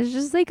on. It's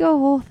just like a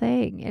whole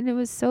thing, and it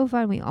was so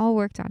fun. We all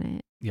worked on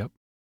it. Yep.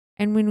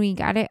 And when we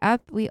got it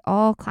up, we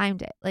all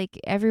climbed it. Like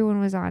everyone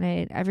was on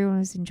it. Everyone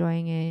was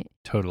enjoying it.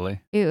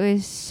 Totally. It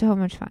was so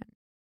much fun.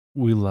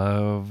 We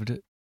loved,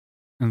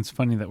 and it's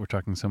funny that we're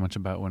talking so much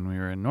about when we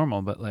were in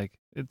normal, but like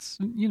it's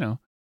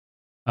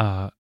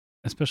uh,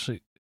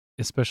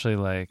 especially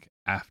like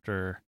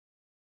after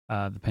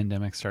the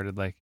pandemic started,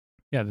 like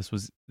yeah, this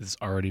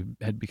already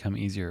had become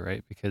easier,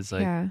 right? Because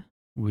like Yeah.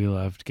 we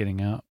loved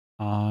getting out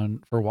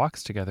on for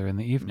walks together in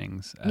the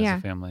evenings as a Yeah.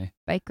 family.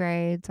 Bike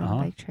rides on the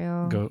Uh-huh. bike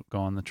trail. Go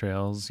on the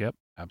trails. Yep,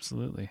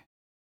 absolutely.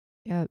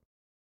 Yep.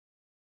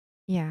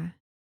 Yeah.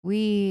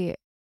 We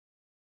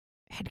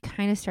had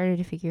kind of started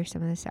to figure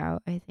some of this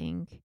out, I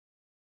think,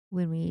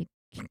 when we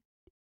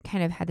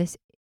kind of had this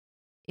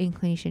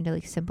inclination to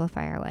like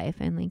simplify our life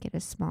and like get a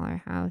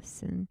smaller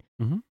house and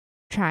Mm-hmm.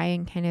 try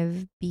and kind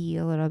of be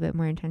a little bit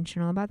more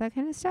intentional about that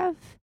kind of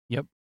stuff.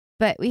 Yep.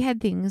 But we had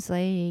things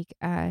like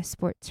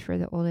sports for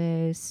the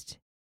oldest,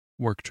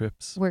 Work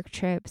trips. work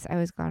trips. I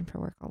was gone for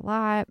work a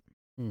lot.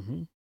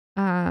 Mm-hmm.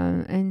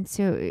 And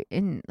so,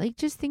 and like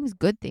just things,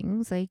 good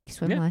things like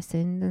swim Yeah.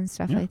 lessons and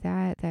stuff Yeah. like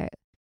that, that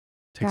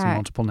Takes got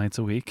multiple nights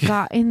a week.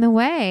 got in the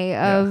way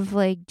Yeah. of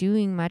like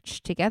doing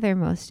much together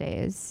most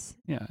days.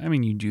 Yeah, I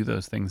mean, you do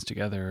those things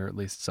together, or at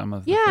least some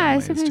of the Yeah,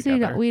 families sometimes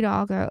together. we'd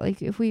all go,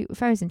 like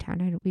if I was in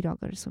town, we'd all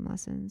go to swim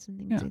lessons and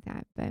things Yeah. like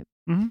that. But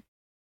Mm-hmm.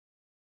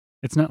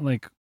 It's not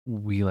like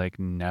we like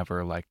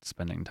never liked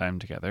spending time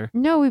together.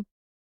 no, we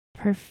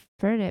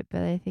preferred it,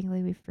 but I think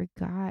like we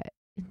forgot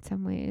in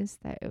some ways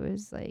that it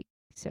was like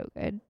so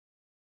good.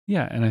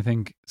 Yeah, and I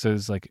think so.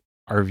 It's like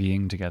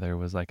RVing together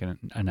was like a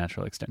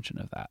natural extension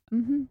of that,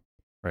 Mm-hmm.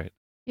 right?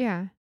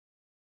 Yeah.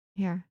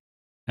 Yeah.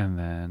 And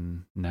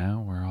then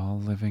now we're all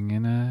living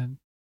in a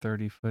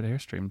 30-foot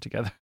Airstream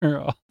together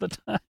all the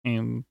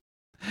time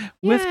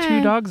with two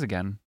Yeah. dogs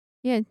again.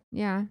 Yeah.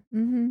 Yeah.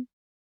 Mm-hmm.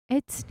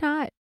 It's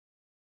not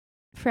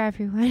for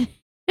everyone.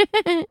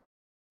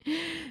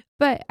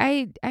 But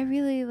I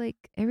really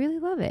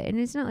love it. And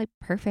it's not like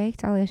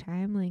perfect all the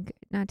time. Like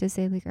not to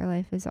say like our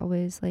life is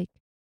always like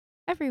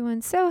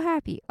everyone's so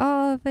happy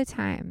all the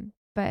time.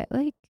 But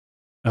like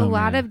a Oh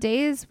lot man, of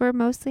days we're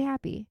mostly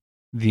happy.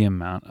 the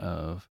amount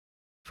of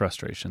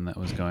frustration that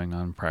was going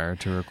on prior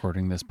to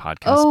recording this podcast.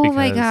 Oh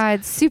my because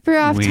god, super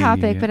off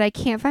topic, we but I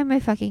can't find my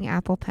fucking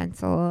Apple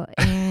Pencil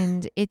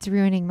and it's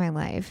ruining my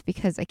life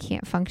because I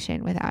can't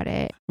function without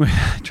it.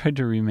 I tried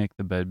to remake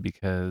the bed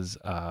because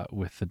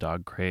with the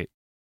dog crate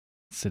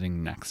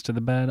sitting next to the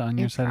bed on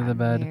your It's side of the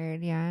gotten bed,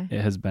 weird, yeah. it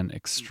has been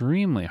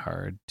extremely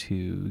hard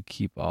to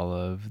keep all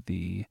of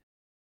the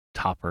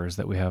toppers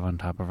that we have on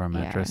top of our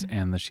mattress Yeah.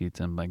 and the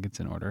sheets and blankets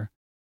in order.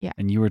 Yeah.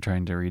 And you were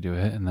trying to redo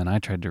it, and then I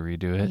tried to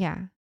redo it. Yeah.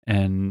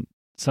 And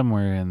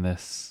somewhere in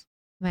this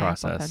My Apple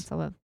process,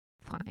 Pencil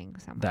flying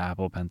The somewhere.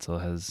 Apple Pencil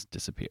has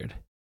disappeared.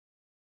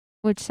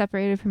 Which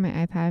separated from my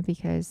iPad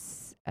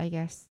because I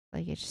guess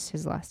like it just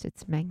has lost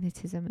its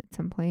magnetism at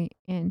some point.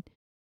 And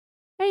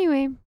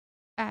anyway,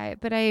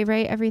 but I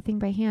write everything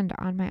by hand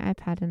on my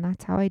iPad, and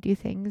that's how I do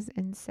things.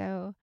 And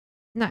so,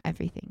 not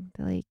everything,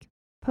 but like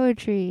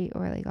poetry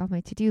or like all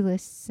my to-do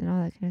lists and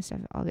all that kind of stuff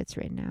all gets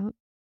written out.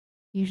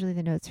 Usually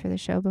the notes for the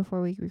show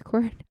before we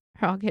record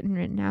are all getting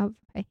written out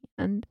by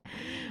hand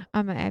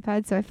on my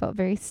iPad. So I felt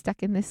very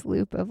stuck in this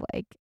loop of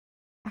like,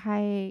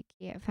 I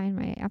can't find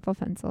my Apple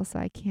Pencil, so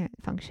I can't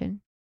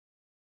function.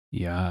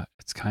 Yeah,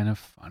 it's kind of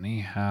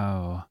funny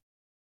how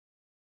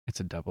it's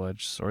a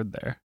double-edged sword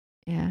there.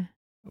 Yeah.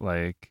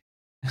 Like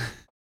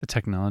the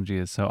technology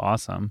is so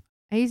awesome.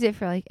 I use it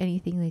for like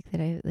anything like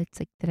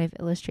that I've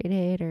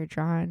illustrated or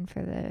drawn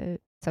for the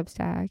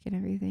Substack and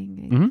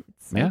everything.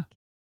 It's like Yeah.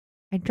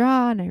 I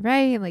draw and I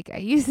write, and like I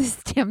use this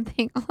damn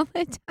thing all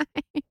the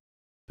time.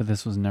 But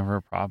this was never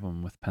a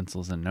problem with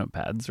pencils and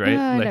notepads,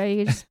 right? No,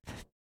 you just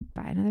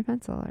buy another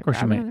pencil or of course,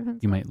 grab another pencil.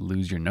 you might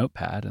lose your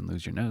notepad and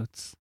lose your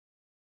notes.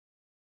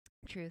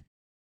 Truth.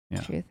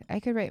 Yeah. Truth. I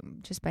could write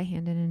just by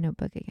hand in a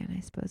notebook again, I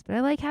suppose, but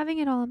I like having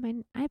it all on my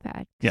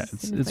iPad. Yeah,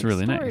 it's like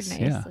really stored nice.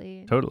 nicely.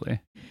 Yeah,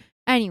 totally.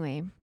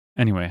 Anyway,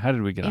 how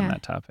did we get on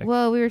that topic?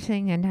 well, we were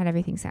saying not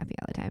everything's happy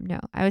all the time. No,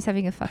 I was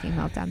having a fucking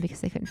meltdown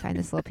because I couldn't find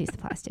this little piece of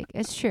plastic.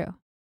 It's true.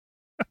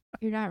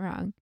 You're not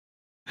wrong.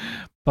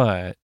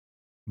 But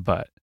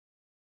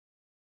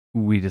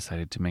we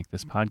decided to make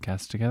this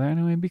podcast together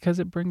anyway because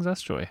it brings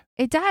us joy.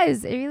 It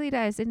does. It really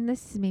does. And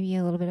this is maybe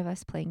a little bit of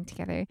us playing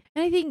together.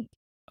 And I think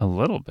a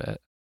little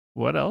bit.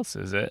 What else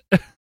is it?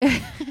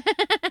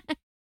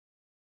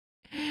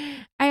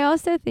 I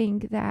also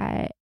think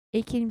that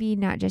it can be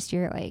not just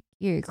your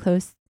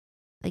close,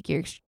 like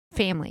your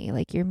family,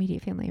 like your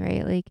immediate family,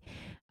 right? Like,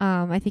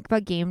 I think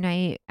about game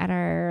night at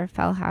our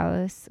fell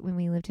house when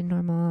we lived in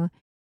Normal,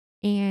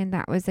 and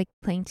that was like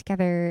playing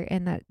together,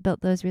 and that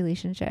built those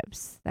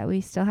relationships that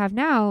we still have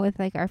now with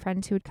like our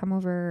friends who would come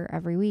over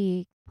every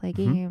week, play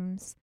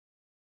games,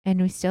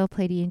 and we still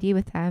play D&D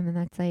with them, and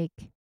that's like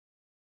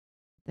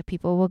the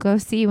people we'll go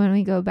see when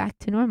we go back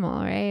to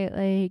normal, right?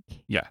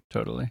 Like, yeah,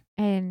 totally.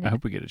 And I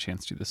hope we get a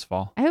chance to this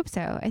fall. I hope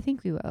so. I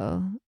think we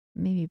will,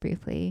 maybe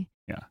briefly.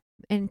 Yeah.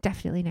 And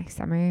definitely next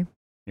summer.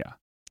 Yeah.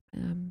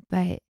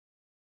 But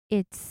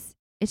it's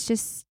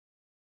just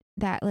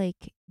that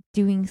like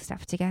doing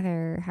stuff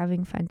together,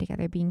 having fun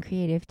together, being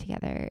creative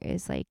together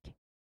is like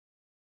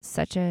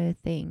such a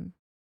thing.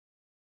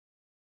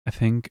 I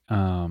think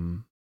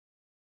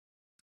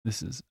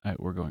this is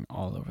we're going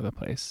all over the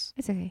place.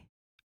 It's okay.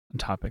 On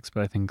topics,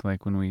 but I think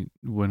like when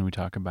we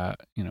talk about,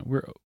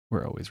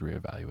 we're always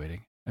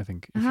reevaluating. I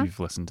think if you've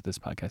listened to this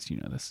podcast, you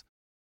know this.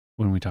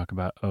 When we talk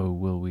about,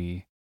 will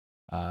we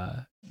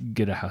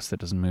get a house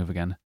that doesn't move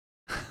again?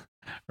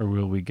 Or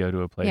will we go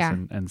to a place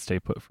and stay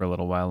put for a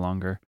little while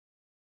longer?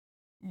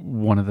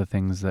 One of the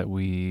things that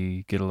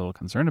we get a little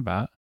concerned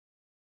about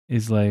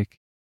is like,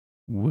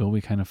 will we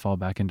kind of fall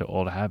back into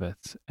old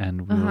habits,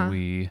 and will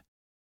we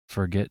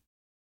forget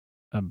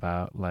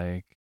about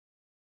like,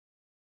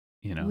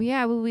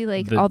 will we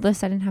like all of a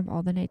sudden have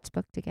all the nights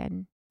booked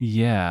again?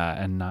 Yeah,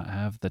 and not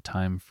have the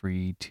time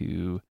free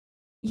to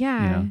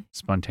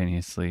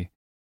spontaneously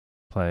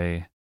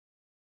play.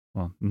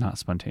 Well, not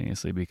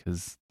spontaneously,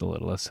 because the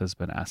littlest has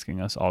been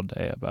asking us all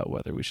day about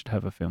whether we should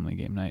have a family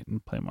game night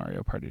and play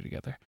Mario Party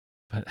together.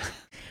 But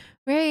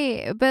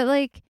right, but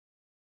like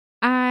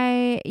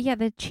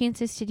the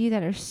chances to do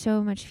that are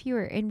so much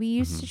fewer. And we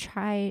used to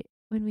try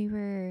when we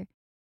were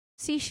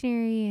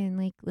stationary and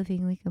like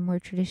living like a more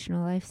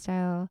traditional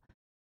lifestyle.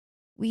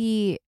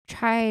 We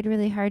tried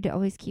really hard to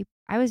always keep.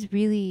 I was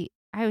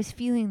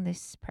feeling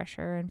this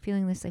pressure and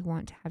feeling this like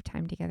want to have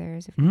time together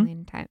as a family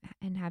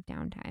and have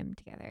downtime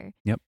together.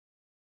 Yep.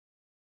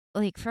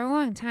 Like for a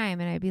long time,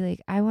 and I'd be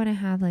like, I want to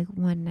have like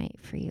one night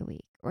free a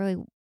week, or like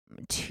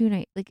 2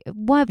 nights, like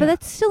one, but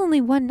that's still only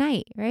one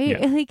night, right?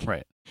 Yeah, like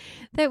right.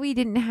 That we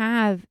didn't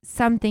have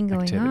something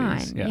going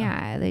Activities, on.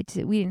 Yeah, like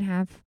we didn't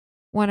have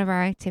one of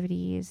our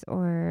activities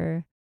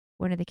or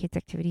one of the kids'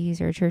 activities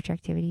or a church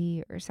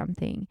activity or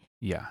something.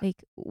 Yeah.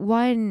 Like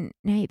one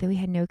night that we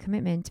had no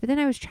commitments. But then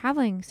I was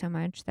traveling so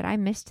much that I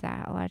missed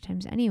that a lot of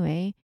times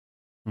anyway.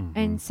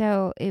 And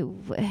so it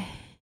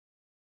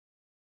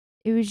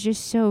was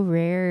just so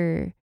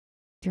rare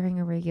during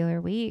a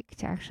regular week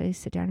to actually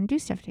sit down and do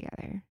stuff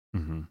together.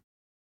 And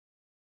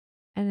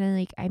then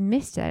like I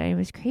missed that. I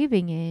was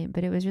craving it,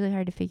 but it was really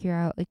hard to figure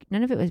out. Like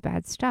none of it was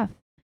bad stuff.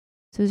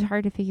 So it was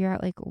hard to figure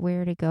out like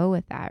where to go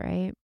with that,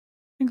 right?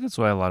 I think that's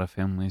why a lot of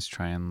families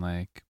try and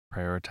like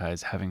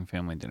prioritize having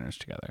family dinners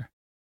together.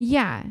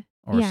 Yeah.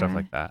 Or stuff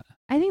like that.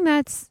 I think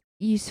that's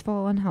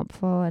useful and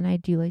helpful, and I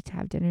do like to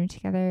have dinner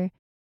together.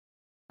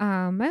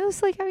 I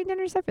also like having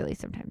dinner separately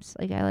sometimes.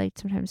 Like I like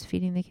sometimes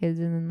feeding the kids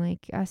and then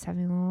like us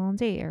having a little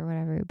date or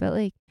whatever. But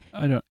like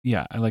I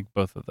like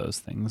both of those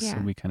things. Yeah.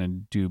 So we kind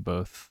of do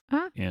both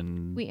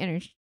in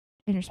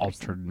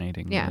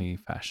alternatingly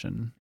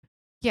fashion.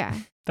 Yeah.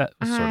 That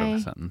was sort of a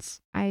sentence.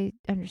 I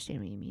understand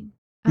what you mean.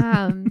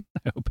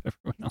 I hope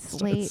everyone It's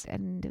else late does.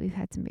 and we've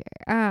had some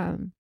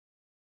beer.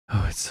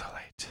 Oh, it's so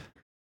late.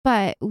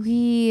 But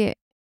we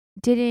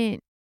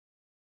didn't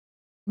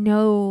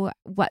know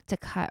what to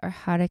cut or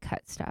how to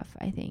cut stuff,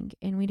 I think.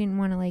 And we didn't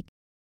want to like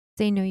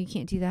say, no, you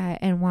can't do that.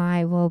 And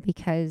why? Well,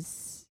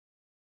 because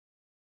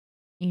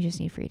you just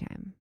need free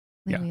time.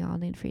 Like Yeah. we all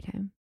need free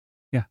time.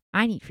 Yeah.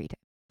 I need free time.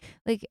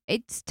 Like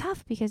it's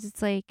tough because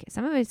it's like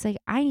some of it's like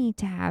I need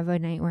to have a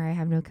night where I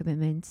have no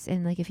commitments.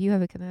 And like if you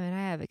have a commitment,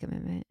 I have a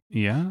commitment.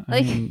 Yeah. I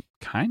Like mean,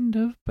 kind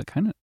of, but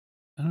kind of,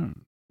 I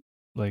don't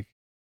like,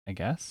 I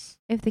guess.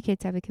 if the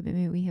kids have a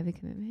commitment, we have a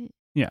commitment.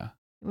 Yeah.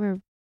 We're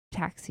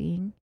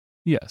taxiing.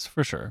 Yes,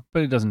 for sure.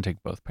 But it doesn't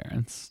take both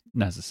parents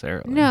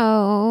necessarily.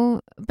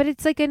 No, but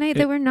it's like a night It-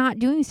 that we're not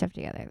doing stuff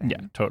together. Then.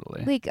 Yeah,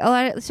 totally. Like a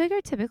lot of, it's like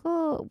our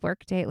typical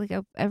work day, like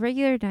a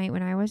regular night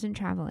when I wasn't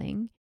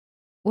traveling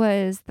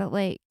was that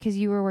like, cause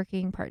you were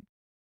working part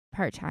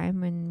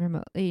time and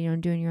remotely,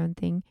 doing your own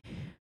thing,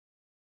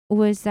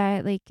 was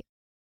that like,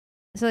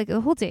 so like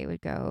the whole day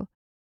would go,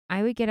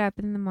 I would get up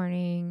in the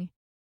morning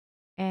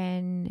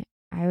and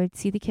I would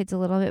see the kids a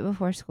little bit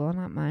before school,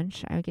 not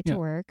much. I would get Yeah. to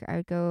work. I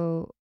would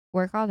go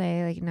work all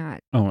day, like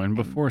not. Oh, and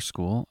before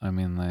school, I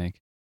mean,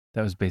 like,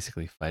 that was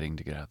basically fighting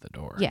to get out the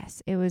door.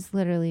 Yes, it was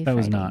literally That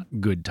was fighting.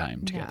 not good time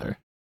No. together.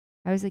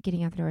 I was like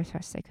getting out the door as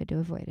fast as I could to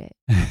avoid it.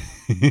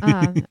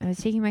 I was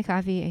taking my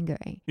coffee and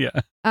going. Yeah.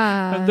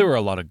 There were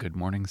a lot of good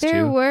mornings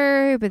There too.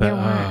 were, but there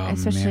But, weren't, oh,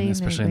 especially, man, in,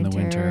 especially the in the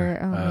winter.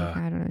 Oh my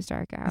god, when it was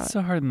dark out. It's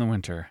so hard in the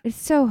winter. It's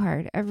so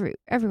hard.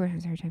 Everyone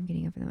has a hard time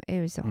getting up in the.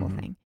 It was the whole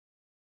thing.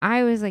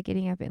 I was like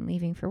getting up and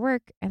leaving for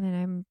work, and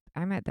then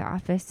I'm at the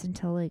office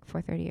until like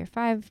 4:30 or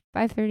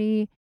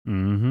 5:30.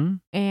 Mm-hmm.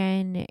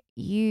 And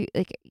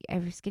I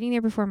was getting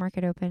there before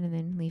market open, and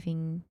then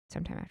leaving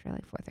sometime after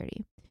like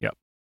 4:30. Yep.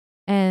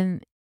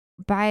 And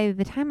by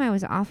the time I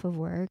was off of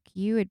work,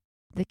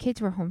 the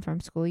kids were home from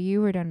school.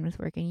 You were done with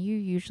work, and you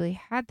usually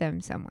had them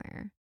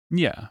somewhere.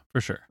 Yeah, for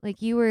sure.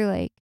 Like you were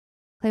like,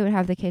 Clay would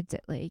have the kids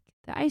at like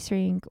the ice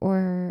rink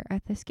or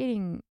at the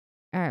skating.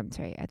 At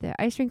the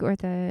ice rink or at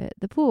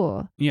the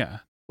pool. Yeah.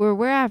 Or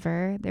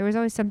wherever. There was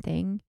always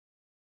something,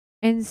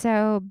 and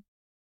so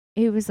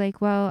it was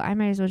like, well, I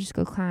might as well just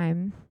go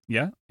climb.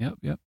 Yeah.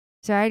 Yep.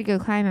 So I'd go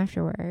climb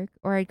after work,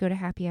 or I'd go to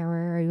happy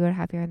hour, or I'd go to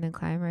happy hour and then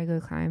climb, or I'd go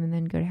climb and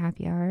then go to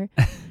happy hour,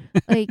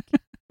 like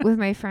with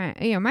my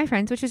my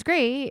friends, which was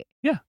great.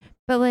 Yeah.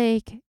 But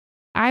like,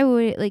 I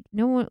would like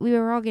no one. We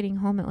were all getting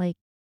home at like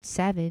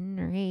 7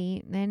 or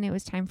 8. Then it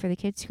was time for the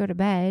kids to go to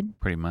bed.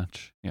 Pretty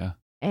much. Yeah.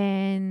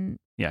 And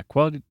yeah,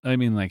 quality. I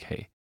mean, like,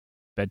 hey,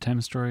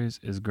 bedtime stories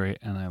is great,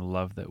 and I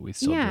love that we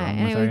still do them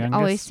and with I our would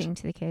always youngest. sing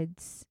to the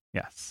kids.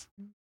 Yes,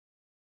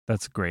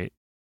 that's great.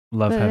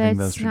 Love But having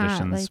those that's not,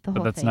 traditions, like, the but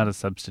whole that's not thing. a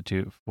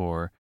substitute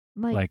for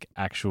like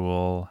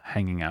actual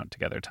hanging out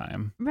together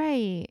time,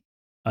 right.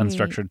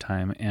 unstructured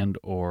time, and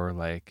or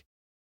like,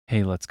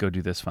 hey, let's go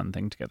do this fun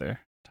thing together.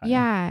 Time.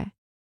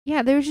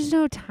 Yeah. There was just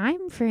no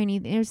time for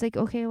anything. It was like,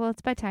 okay, well,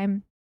 it's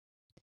bedtime.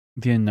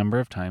 The number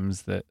of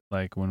times that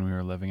like when we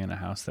were living in a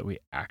house that we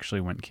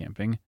actually went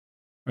camping,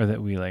 or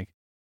that we like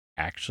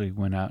actually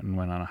went out and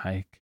went on a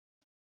hike.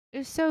 It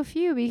was so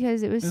few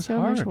because it was so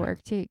hard. much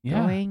work to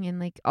Yeah. going, and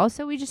like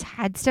also we just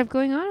had stuff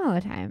going on all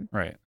the time.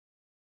 Right. It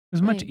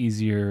was much Like-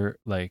 easier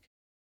like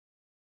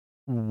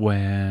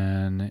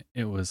when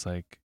it was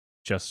like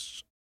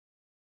just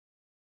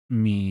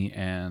me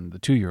and the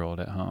 2-year-old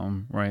at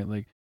home, right?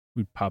 Like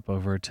we'd pop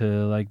over to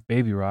like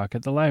Baby Rock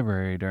at the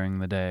library during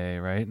the day,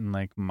 right? And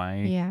like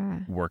my Yeah.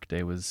 work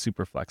day was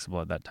super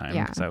flexible at that time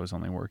Yeah. because I was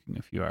only working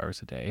a few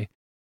hours a day.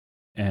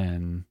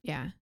 And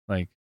Yeah.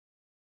 like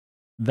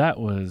that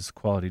was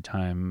quality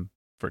time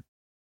for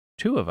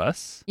 2 of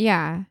us.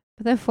 Yeah.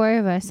 But the 4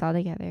 of us all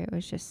together, it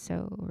was just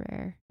so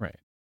rare. Right.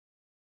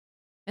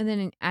 And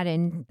then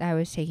I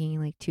was taking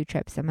like 2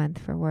 trips a month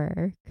for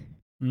work.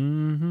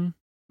 Mm-hmm.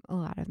 A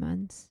lot of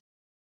months.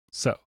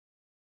 So,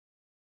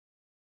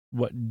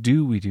 what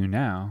do we do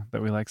now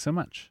that we like so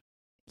much?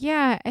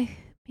 Yeah.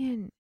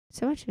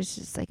 So much is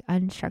just like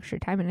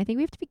unstructured time. And I think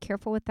we have to be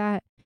careful with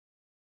that.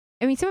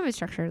 I mean, some of it's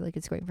structured, like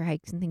it's going for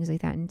hikes and things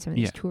like that, and some of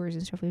these tours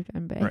and stuff we've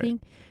done. But I Right.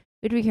 think we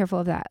have to be careful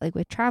of that. Like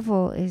with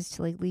travel, is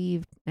to like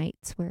leave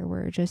nights where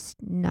we're just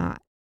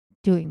not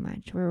doing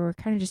much, where we're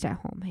kind of just at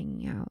home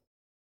hanging out.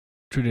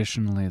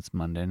 Traditionally, it's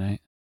Monday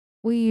night,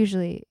 We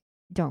usually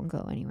don't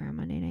go anywhere on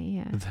Monday night.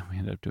 Yeah, but then we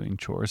end up doing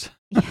chores.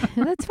 yeah,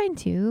 that's fine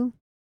too.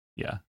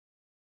 Yeah.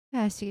 It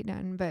has to get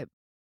done, but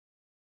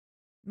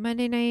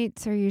Monday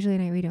nights are usually a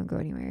night we don't go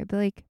anywhere. But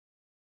like,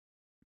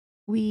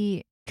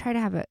 we try to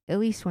have at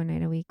least one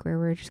night a week where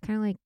we're just kind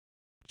of like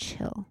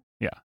chill.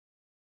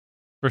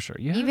 For sure.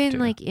 Yeah. Even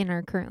like in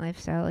our current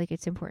lifestyle, like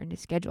it's important to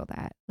schedule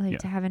that, like Yeah.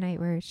 to have a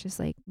night where it's just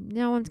like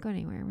no one's going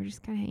anywhere. We're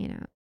just kind of hanging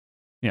out.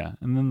 Yeah.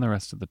 And then the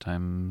rest of the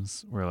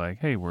times we're like,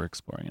 hey, we're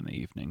exploring in the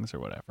evenings or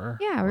whatever.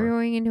 Yeah, we're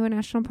going into a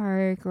national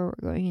park, or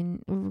we're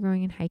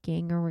going in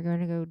hiking, or we're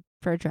going to go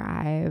for a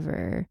drive,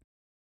 or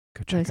go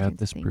those check out kinds of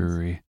this things.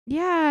 brewery.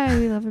 Yeah,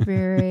 we love a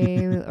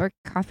brewery or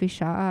coffee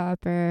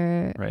shop,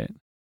 or Right.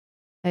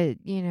 a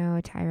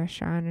Thai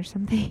restaurant or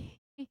something.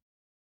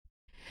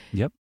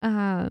 Yep.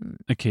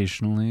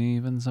 Occasionally,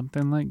 even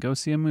something like go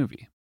see a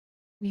movie.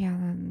 Yeah,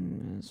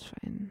 that's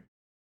fine.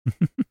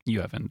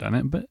 You haven't done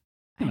it, but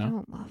I you know.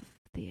 don't love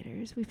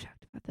theaters. We've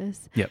talked about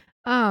this. Yep.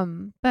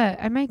 But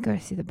I might go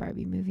see the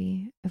Barbie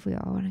movie if we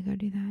all want to go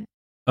do that.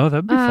 Oh,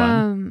 that'd be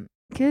fun.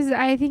 Because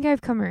I think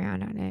I've come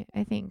around on it.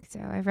 I think so.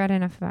 I've read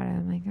enough about it.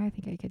 I'm like, I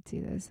think I could see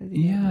this. I think I'd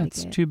Yeah, like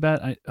it's it. too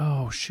bad.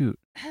 Oh shoot.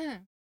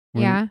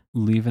 We're Yeah.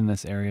 leaving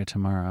this area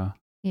tomorrow.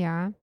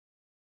 Yeah.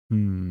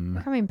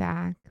 We're coming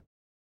back.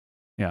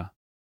 Yeah.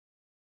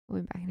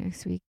 We'll be back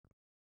next week.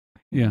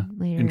 Yeah.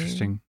 Later.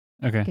 Interesting.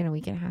 Okay. In a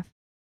week and a half.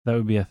 That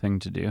would be a thing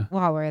to do.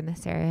 While we're in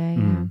this area,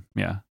 yeah.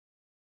 Yeah.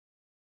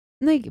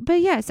 Like, but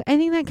yes, I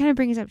think that kind of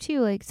brings up too,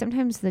 like,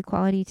 sometimes the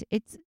quality,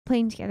 it's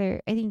playing together,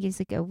 I think is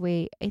like a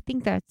way, I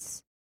think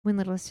that's when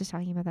Littlest is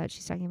talking about that,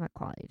 she's talking about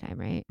quality time,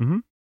 right? Mm-hmm.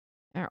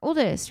 Our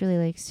oldest really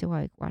likes to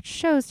like watch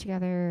shows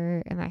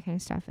together and that kind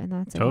of stuff. And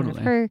that's like one of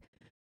Totally. her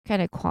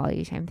kind of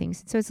quality time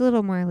things. So it's a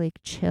little more like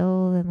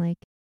chill than like,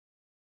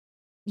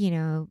 you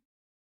know,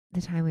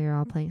 the time we were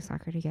all playing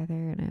soccer together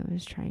and I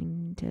was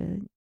trying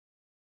to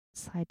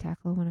slide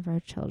tackle one of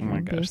our children. Oh my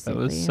gosh, basically, that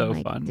was so and,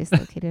 like, fun.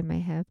 Dislocated my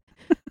hip.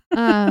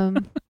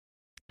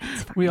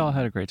 We all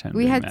had a great time.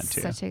 We doing had that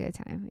too. such a good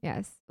time.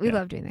 Yes, we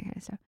love doing that kind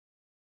of stuff.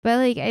 But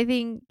like, I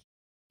think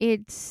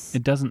it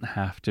doesn't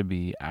have to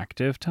be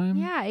active time.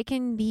 Yeah, it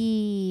can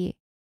be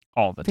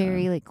all the time.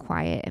 Very like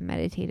quiet and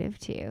meditative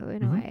too,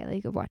 in a way,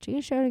 like of watching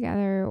a show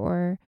together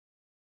or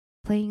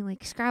playing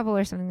like Scrabble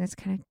or something that's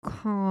kind of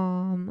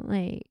calm.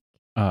 Like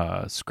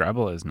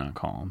Scrabble is not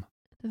calm.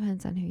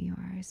 Depends on who you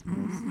are, I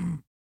suppose.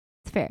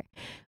 It's fair.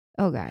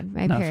 Oh God,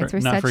 my not parents for,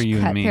 were not such for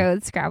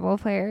cutthroat Scrabble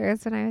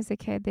players when I was a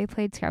kid. They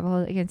played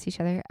Scrabble against each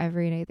other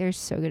every night. They're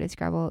so good at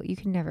Scrabble. You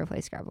can never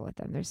play Scrabble with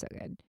them. They're so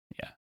good.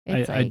 Yeah.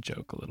 I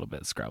joke a little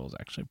bit. Scrabble's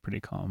actually pretty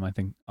calm. I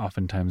think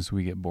oftentimes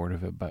we get bored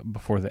of it, but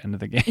before the end of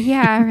the game.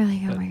 Yeah, we're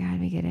like, oh my God,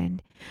 we get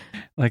in.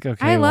 Like,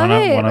 okay, I love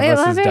it. one of I us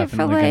love is it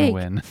definitely for gonna like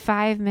win.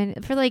 5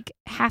 minutes, for like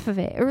half of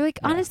it, or like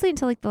honestly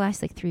until like the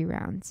last like 3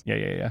 rounds.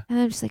 Yeah. And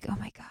I'm just like, oh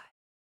my God,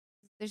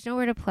 there's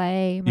nowhere to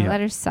play. My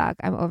letters suck.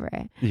 I'm over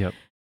it. Yep.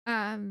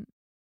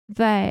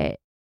 But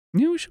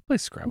yeah, we should play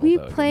Scrabble. We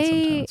though, play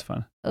sometime. It's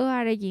fun. a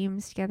lot of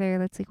games together.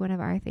 That's like one of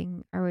our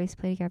ways to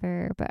play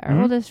together. But our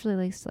oldest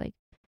really likes to like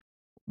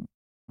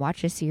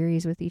watch a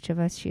series with each of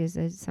us. She has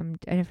a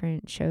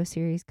different show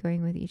series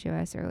going with each of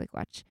us, or like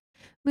watch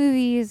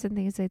movies and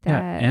things like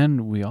that. Yeah,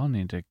 and we all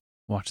need to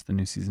watch the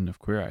new season of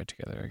Queer Eye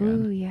together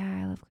again. Ooh,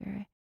 yeah, I love Queer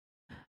Eye.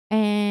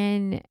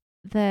 And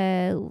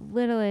the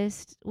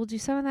littlest will do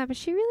some of that, but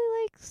she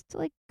really likes to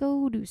like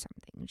go do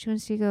something. She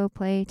wants to go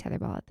play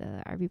tetherball at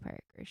the RV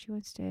park, or she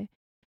wants to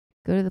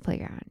go to the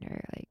playground,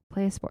 or like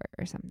play a sport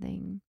or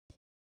something,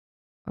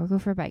 or go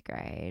for a bike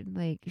ride.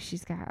 Like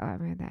she's got a lot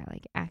more of that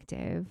like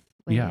active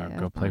way of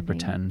go play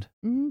bonding.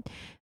 pretend.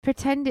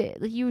 Pretend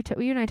it. Like you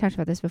and I talked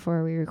about this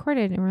before we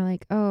recorded, and we're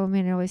like, oh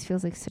man, it always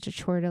feels like such a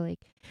chore to like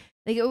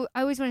I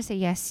always want to say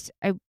yes.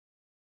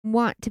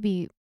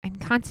 I'm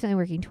constantly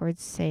working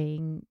towards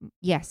saying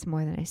yes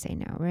more than I say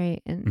no,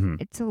 right? And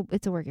it's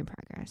a work in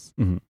progress.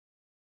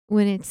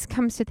 When it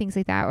comes to things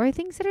like that, or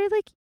things that are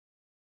like,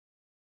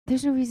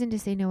 there's no reason to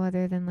say no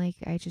other than like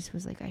I just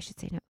was like I should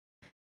say no.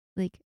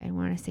 Like I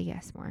want to say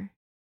yes more.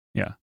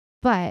 Yeah.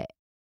 But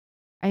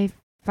I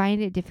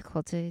find it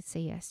difficult to say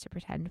yes to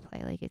pretend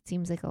play. Like it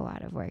seems like a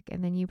lot of work.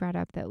 And then you brought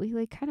up that we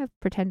like kind of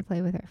pretend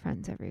play with our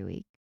friends every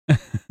week.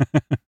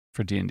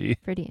 For D&D.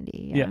 For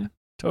D&D, yeah.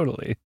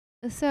 Totally.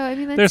 So I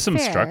mean, there's some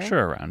structure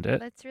around it.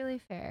 That's really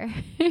fair.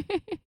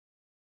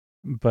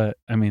 But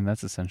I mean,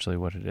 that's essentially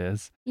what it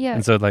is. Yeah.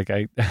 And so like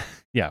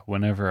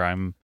whenever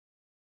I'm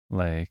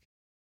like,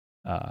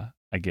 I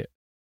get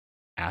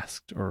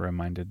asked or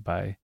reminded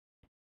by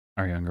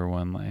our younger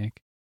one,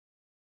 like,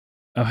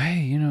 oh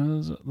hey,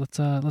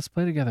 let's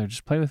play together.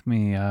 Just play with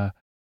me.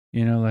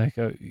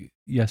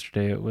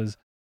 Yesterday it was,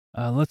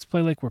 let's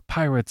play like we're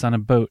pirates on a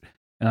boat,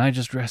 and I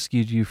just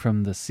rescued you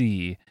from the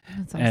sea.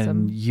 That's awesome.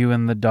 And you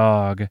and the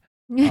dog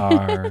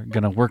are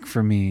gonna work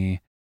for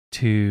me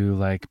to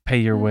like pay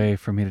your way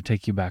for me to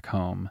take you back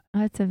home.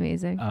 That's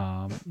amazing.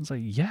 It's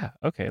like, yeah,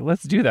 okay,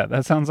 let's do that.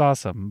 That sounds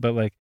awesome. But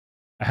like,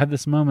 I had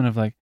this moment of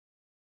like,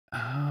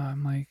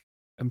 I'm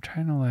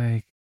trying to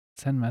like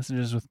send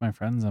messages with my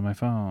friends on my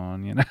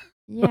phone, you know?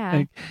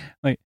 Yeah.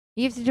 like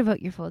you have to devote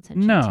your full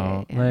attention no,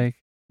 to it. Yeah. like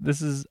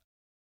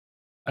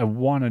I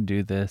want to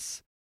do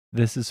this.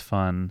 This is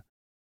fun.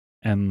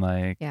 And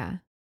like, yeah,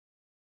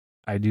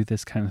 I do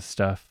this kind of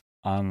stuff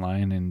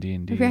online in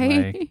D&D.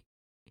 right?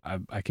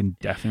 Like, I can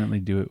definitely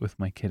do it with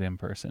my kid in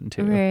person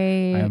too.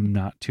 Right. I am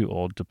not too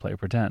old to play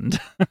pretend.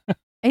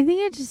 I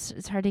think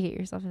it's hard to get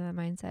yourself in that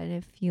mindset.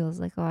 It feels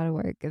like a lot of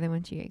work, and then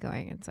once you get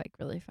going, it's like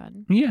really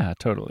fun. Yeah,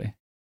 totally.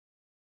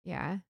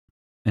 Yeah.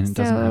 And it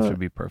doesn't have to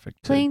be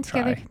perfect. Playing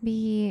together can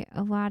be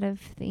a lot of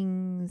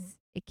things.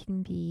 It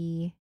can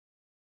be,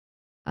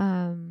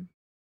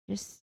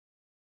 just.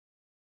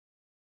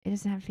 It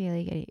doesn't have to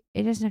be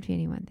it doesn't have to be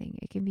any one thing.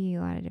 It can be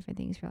a lot of different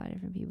things for a lot of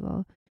different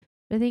people.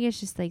 But I think it's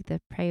just like the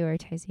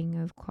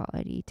prioritizing of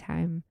quality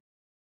time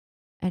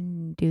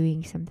and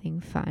doing something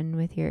fun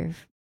with your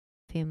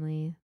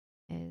family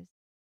is,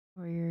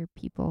 or your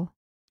people,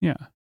 Yeah.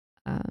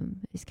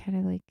 is kind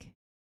of like,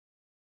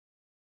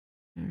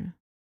 I don't know.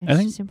 I It's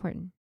think just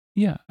important.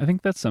 yeah, I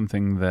think that's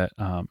something that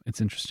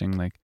it's interesting,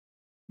 like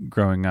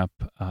growing up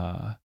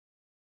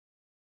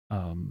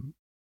um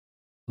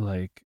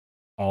like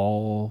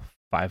all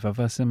five of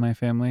us in my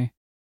family,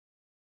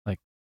 like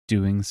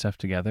doing stuff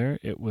together,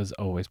 it was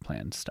always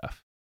planned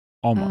stuff.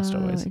 Almost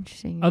Oh, always.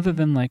 interesting. Other Yeah.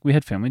 than like we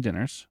had family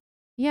dinners.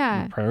 We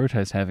Yeah.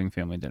 prioritized having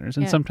family dinners,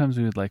 and Yeah. sometimes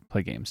we would like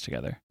play games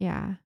together.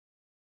 Yeah.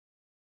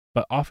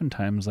 But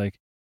oftentimes like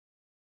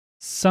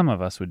some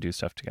of us would do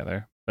stuff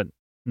together, but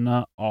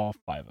not all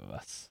five of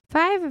us.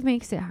 5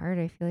 makes it hard,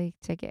 I feel like,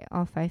 to get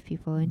all 5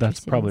 people That's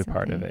interested in probably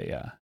part of something. it,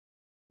 yeah.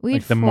 We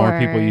had Like the more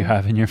people you 4,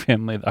 have in your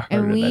family, the and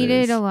harder that we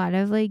did a is. lot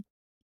of like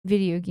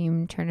video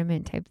game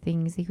tournament type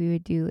things. Like we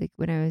would do like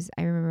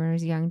I remember when I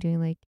was young doing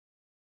like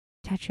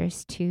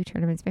Tetris 2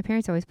 tournaments. My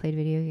parents always played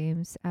video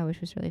games, which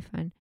was really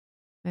fun.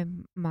 My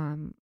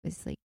mom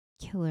was like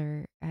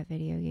killer at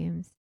video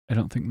games. I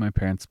don't think my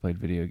parents played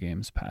video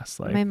games past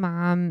My like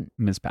mom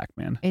Ms.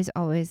 Pac-Man. is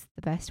always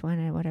the best one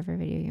at whatever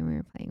video game we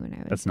were playing when I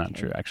was That's a not kid.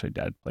 true. Actually,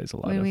 Dad plays a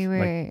lot When of we like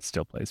were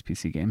still plays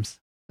PC games.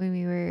 when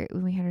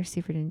we had our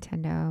Super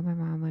Nintendo, my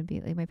mom would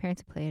be like, my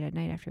parents would play it at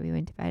night after we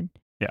went to bed.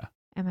 Yeah.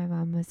 And my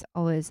mom was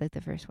always like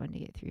the first one to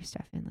get through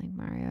stuff in like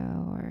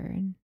Mario or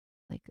in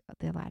like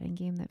the Aladdin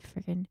game, that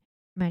freaking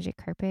magic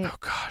carpet Oh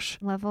gosh.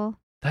 level.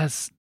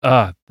 That's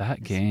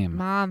that game.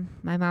 My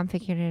mom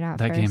figured it out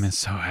That first. game is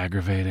so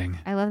aggravating.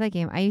 I love that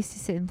game. I used to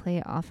sit and play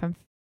it all from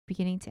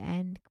beginning to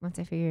end once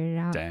I figured it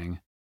out. Dang.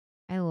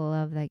 I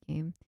love that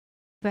game.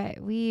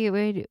 But we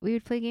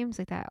would play games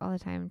like that all the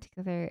time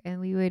together, and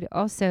we would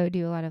also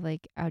do a lot of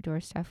like outdoor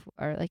stuff,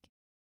 or like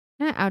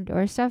not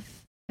outdoor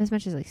stuff as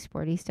much as like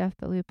sporty stuff,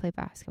 but we would play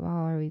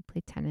basketball or we'd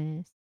play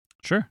tennis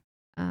Sure.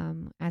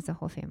 as a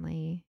whole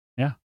family.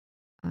 Yeah.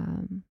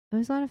 It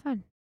was a lot of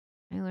fun.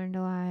 I learned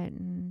a lot,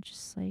 and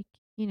just like,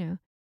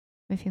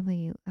 my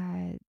family,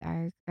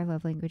 our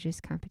love language is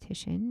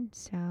competition.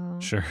 So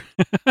Sure.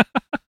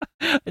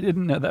 I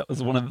didn't know that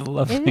was one of the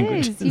love it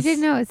languages. is. You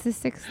didn't know it's the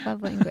 6th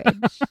love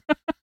language.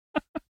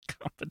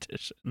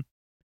 Competition.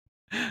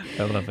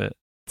 I love it.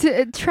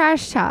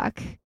 Trash talk.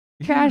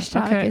 Trash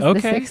talk is the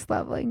 6th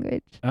love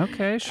language.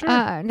 Okay,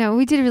 sure. No,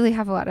 we did really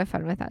have a lot of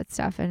fun with that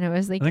stuff, and it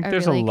was like I think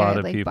there's really a lot good,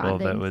 of like, people that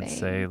bonding would thing.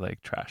 say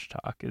like trash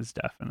talk is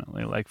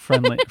definitely like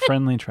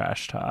friendly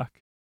trash talk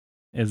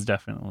is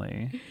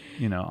definitely,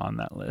 on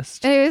that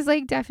list. And it was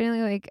like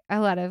definitely like a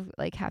lot of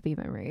like happy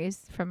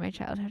memories from my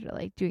childhood,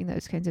 like doing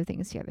those kinds of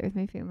things together with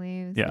my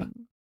family. It was Yeah. like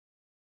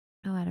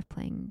a lot of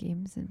playing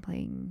games and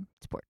playing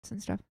sports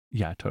and stuff.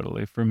 Yeah,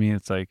 totally. For me,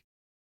 it's like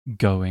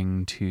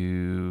going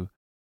to,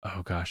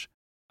 oh gosh,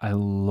 I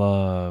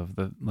love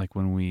like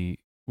when we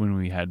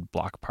had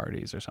block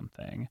parties or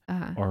something,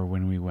 or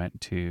when we went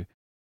to,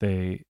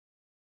 there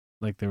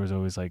was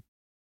always like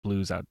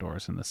blues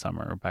outdoors in the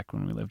summer back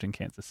when we lived in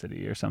Kansas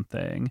City or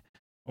something,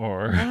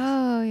 or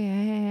Oh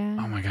yeah.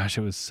 oh my gosh,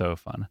 it was so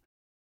fun.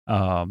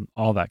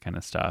 All that kind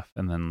of stuff,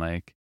 and then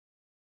like,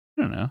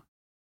 I don't know,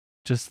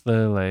 just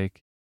the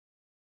like,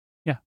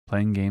 yeah,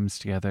 playing games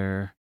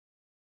together,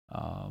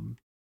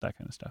 that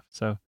kind of stuff.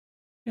 So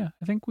yeah,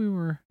 I think we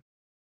were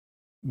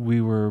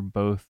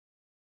both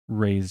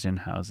raised in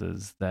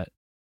houses that,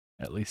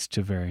 at least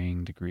to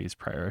varying degrees,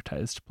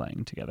 prioritized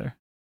playing together.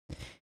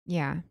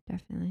 Yeah,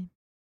 definitely.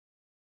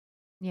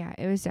 Yeah,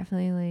 it was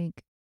definitely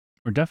like,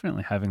 We're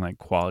definitely having like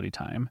quality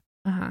time,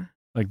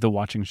 like the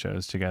watching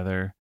shows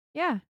together.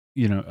 Yeah.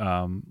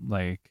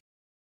 Like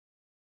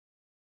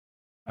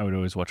I would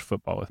always watch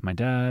football with my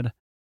dad.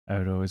 I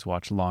would always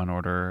watch Law and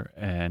Order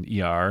and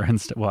ER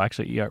and stuff. Well,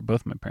 actually, ER.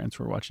 Both my parents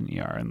were watching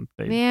ER, and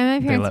My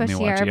parents let me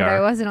watch ER, but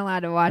I wasn't allowed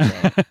to watch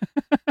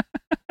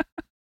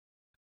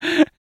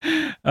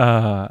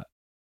it.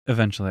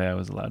 Eventually, I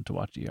was allowed to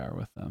watch ER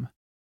with them,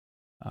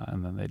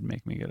 and then they'd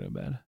make me go to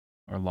bed.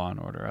 Or Law and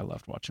Order. I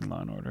loved watching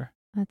Law and Order.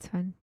 That's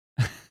fun.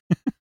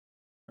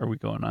 Are we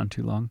going on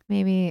too long?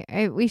 Maybe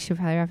we should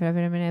probably wrap it up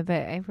in a minute,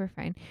 but we're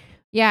fine.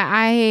 Yeah,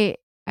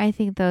 I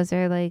think those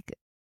are like,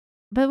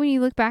 but when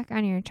you look back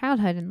on your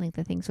childhood and like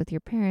the things with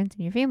your parents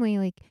and your family,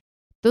 like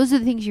those are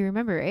the things you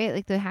remember, right?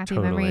 Like the happy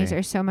memories Totally.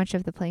 are so much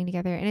of the playing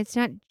together, and it's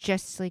not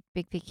just like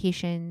big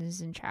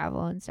vacations and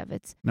travel and stuff.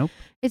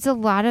 It's a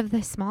lot of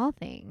the small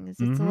things.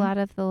 It's a lot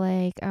of the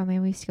like, oh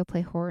man, we used to go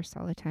play horse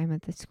all the time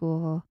at the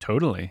school.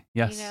 Totally.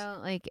 Yes.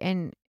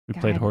 And we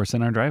played horse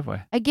in our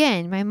driveway.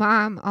 Again, my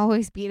mom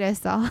always beat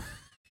us all.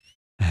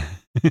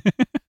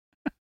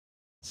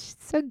 She's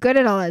so good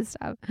at all that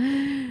stuff.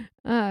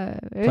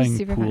 Playing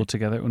super pool fun.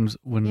 together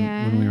when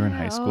we were in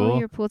high school. Oh,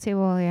 your pool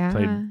table, yeah.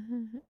 Played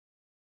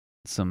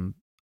some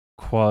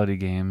quality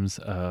games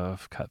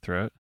of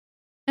Cutthroat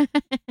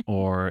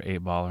or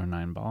 8-ball or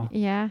 9-ball.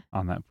 Yeah.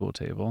 On that pool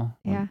table.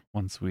 Yeah.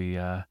 Once we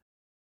got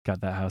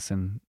that house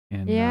in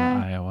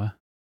Iowa.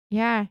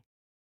 Yeah.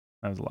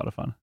 That was a lot of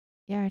fun.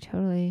 Yeah,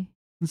 totally.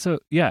 And so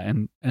yeah,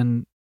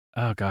 and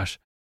oh gosh,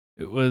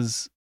 it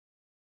was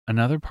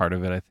another part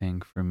of it, I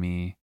think, for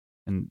me,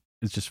 and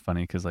it's just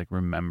funny because like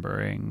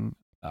remembering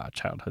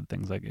childhood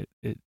things, like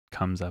it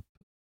comes up.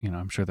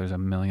 I'm sure there's a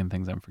million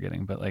things I'm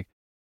forgetting, but like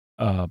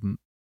um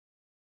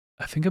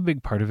I think a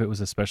big part of it was,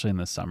 especially in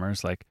the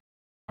summers, like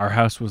our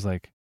house was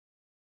like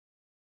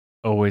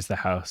always the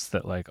house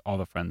that like all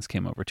the friends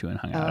came over to and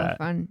hung out Oh, at.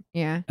 fun.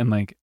 Yeah. And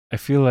like I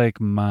feel like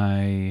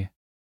my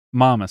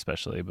mom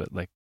especially, but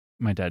like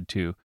my dad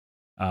too,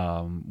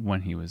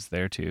 when he was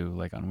there too,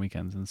 like on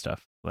weekends and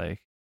stuff,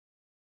 like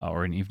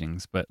or in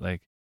evenings, but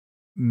like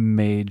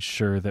made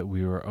sure that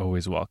we were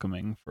always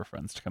welcoming for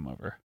friends to come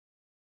over.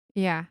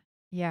 Yeah.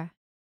 Yeah.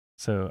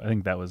 So I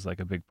think that was like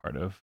a big part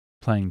of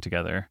playing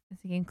together.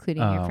 It's like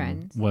including your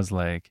friends. Was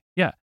like,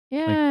 yeah,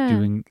 like Yeah.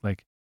 doing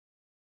like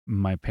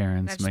my Not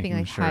parents just being making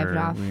like hived sure we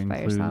off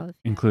by yourself. Yeah.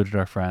 included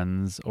our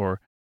friends, or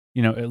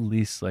at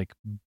least like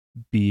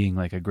being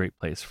like a great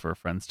place for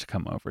friends to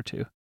come over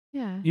to.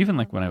 Yeah. I Even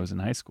like love when I that. was in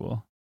high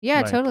school.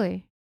 Yeah, Like,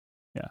 totally.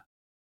 yeah,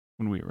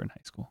 when we were in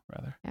high school,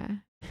 rather. Yeah.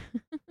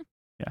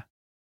 Yeah.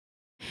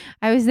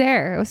 I was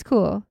there. It was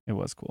cool. It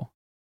was cool.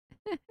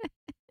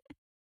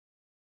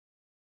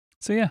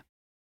 So yeah,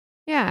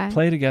 Yeah.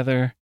 play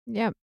together.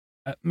 Yep.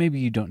 Maybe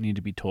you don't need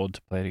to be told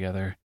to play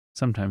together.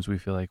 Sometimes we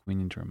feel like we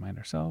need to remind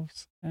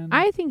ourselves. And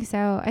I think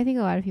so. I think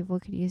a lot of people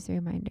could use the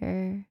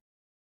reminder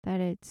that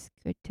it's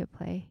good to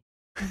play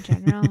in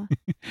general.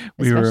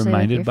 we were Especially with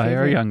reminded your by our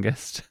favorite-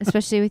 youngest.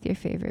 Especially with your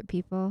favorite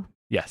people.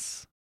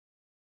 Yes.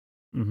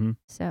 Mm-hmm.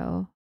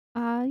 So,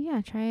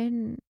 yeah, try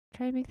and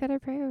make that a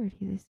priority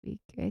this week.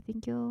 I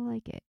think you'll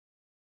like it.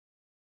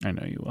 I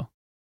know you will.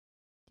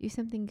 Do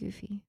something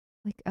goofy.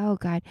 Like, oh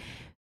God,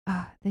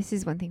 this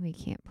is one thing we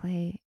can't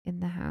play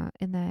in the house,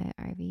 in the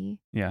RV.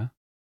 Yeah.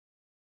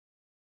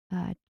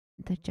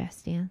 The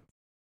Just Dance.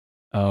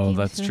 Oh, games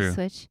that's for the true.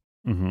 Switch.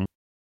 Mm-hmm.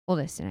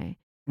 Oldest and I.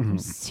 Mm-hmm.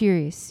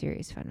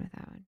 Serious fun with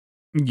that one.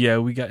 Yeah,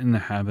 we got in the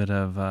habit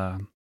of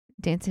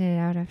Dancing it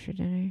out after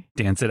dinner.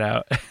 dance it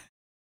out.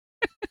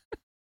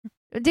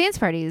 Dance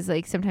parties,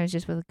 like sometimes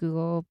just with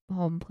Google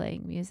Home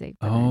playing music.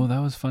 Oh, that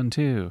was fun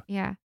too.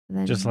 Yeah.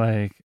 Then, Just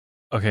like,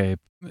 okay,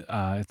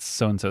 it's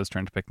so and so's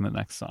turn to pick the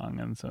next song,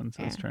 and so's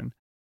Yeah. turn.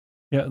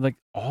 Yeah, like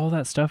all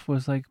that stuff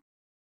was like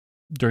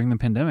during the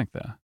pandemic,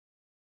 though.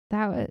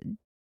 that was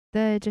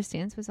the Just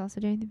Dance was also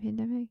during the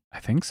pandemic. I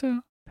think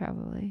so.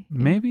 Probably. Yeah.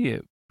 Maybe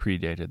it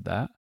predated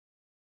that.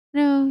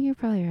 No, you're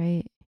probably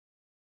right.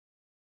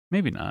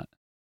 Maybe not.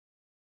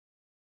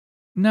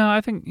 No,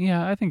 I think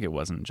it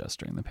wasn't just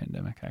during the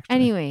pandemic, actually.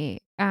 Anyway,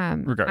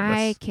 Regardless.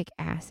 I kick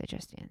ass at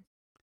Just Dance.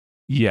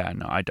 Yeah,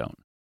 no, I don't.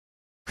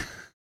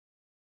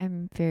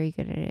 I'm very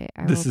good at it.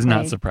 This is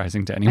not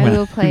surprising to anyone. I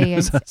will play who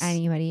knows against us.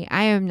 anybody.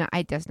 I am not.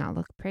 It does not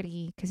look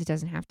pretty because it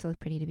doesn't have to look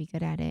pretty to be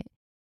good at it.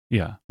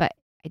 Yeah. But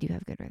I do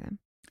have good rhythm.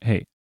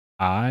 Hey,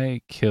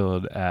 I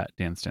killed at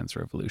Dance Dance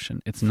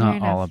Revolution. It's Fair not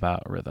enough. all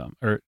about rhythm.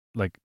 Or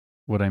like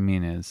what I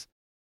mean is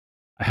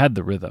I had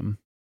the rhythm.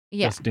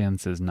 Yeah, Just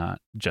Dance is not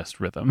just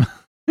rhythm.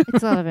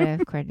 it's a little bit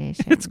of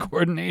coordination. It's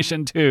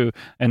coordination too,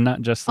 and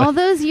not just like, All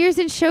those years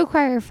in show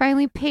choir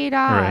finally paid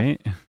off. right.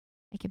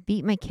 I can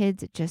beat my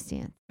kids at Just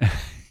Dance.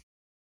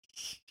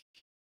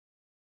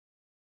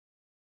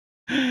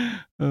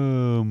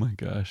 Oh my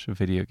gosh,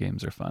 video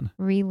games are fun.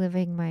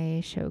 Reliving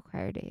my show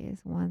choir days,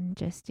 one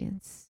Just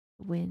Dance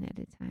win at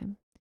a time.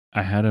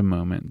 I had a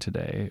moment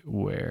today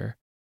where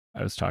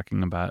I was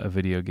talking about a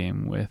video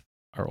game with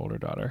our older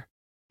daughter,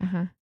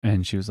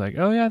 and she was like,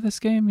 "Oh yeah, this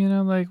game,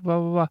 like blah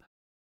blah blah." I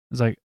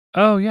was like,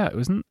 "Oh yeah,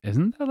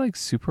 isn't that like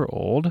super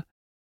old?"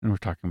 And we're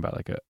talking about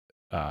like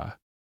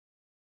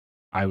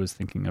I was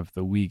thinking of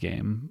the Wii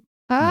game,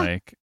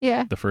 like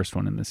Yeah. the first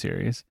one in the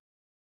series,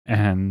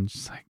 and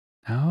she's like,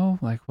 "No,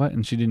 like what?"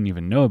 And she didn't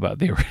even know about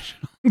the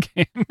original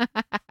game.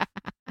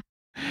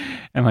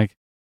 And like,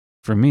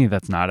 for me,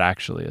 that's not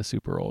actually a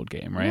super old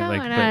game, right? No, like,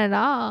 not at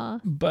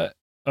all. but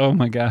oh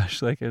my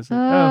gosh, like it's like,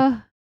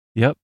 oh,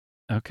 yep,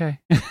 okay.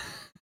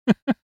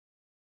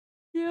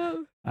 Yeah.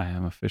 I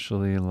am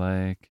officially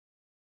like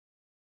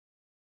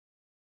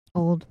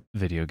Old.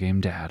 video game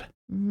dad.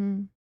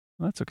 Mm-hmm.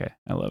 Well, that's okay.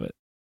 I love it.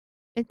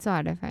 It's a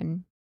lot of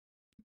fun.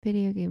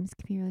 Video games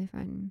can be really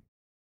fun.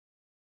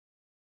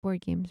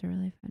 Board games are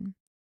really fun.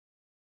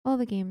 All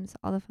the games,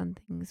 all the fun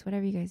things,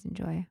 whatever you guys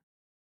enjoy.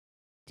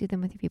 Do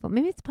them with your people.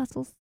 Maybe it's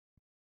puzzles.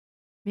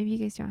 Maybe you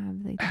guys don't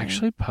have like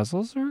Actually,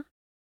 puzzles are.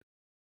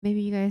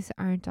 maybe you guys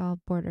aren't all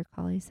border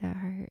collies at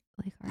heart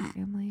like our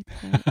family.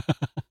 But,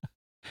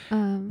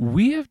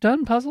 we have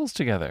done puzzles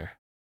together.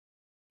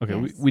 Okay,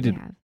 yes, we did.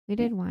 have. We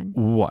did one.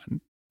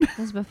 One. It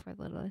was before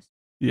Littlest.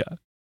 Yeah.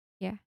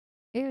 Yeah.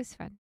 It was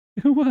fun.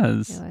 It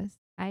was. It was.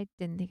 I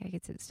didn't think I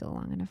could sit still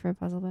long enough for a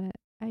puzzle,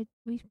 but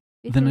we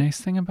The did. nice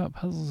thing about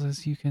puzzles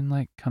is you can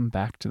like come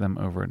back to them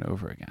over and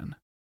over again.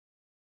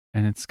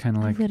 And it's kind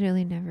of I like,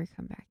 literally never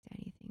come back to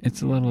anything.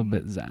 it's a over little and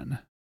bit zen.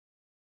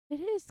 It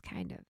is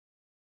kind of.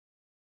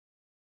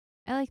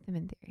 I like them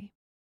in theory.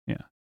 Yeah.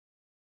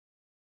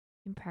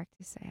 In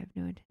practice, I have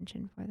no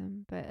intention for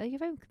them. But like,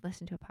 if I could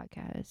listen to a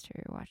podcast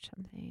or watch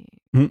something,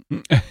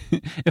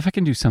 If I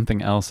can do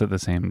something else at the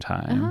same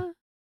time uh-huh.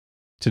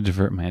 to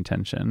divert my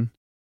attention,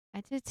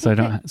 I did So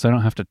take it. I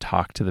don't have to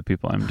talk to the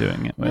people I'm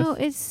doing it with. No,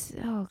 it's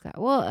oh god.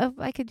 Well,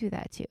 I could do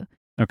that too.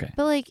 Okay.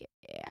 But like,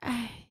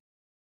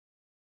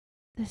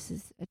 this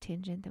is a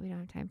tangent that we don't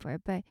have time for.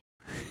 But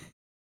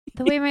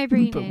the way my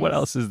brain But is, what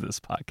else is this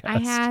podcast? I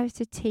have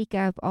to take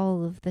up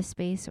all of the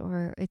space,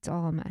 or it's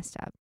all messed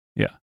up.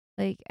 Yeah.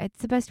 Like, it's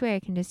the best way I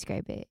can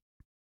describe it.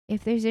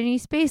 If there's any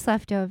space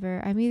left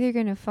over, I'm either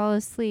gonna fall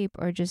asleep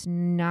or just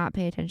not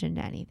pay attention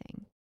to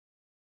anything.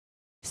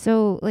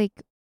 So,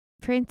 like,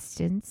 for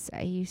instance,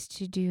 I used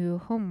to do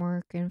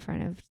homework in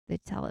front of the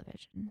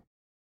television.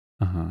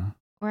 Uh-huh.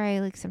 Or I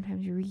like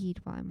sometimes read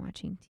while I'm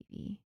watching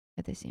TV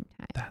at the same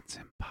time. That's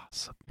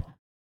impossible.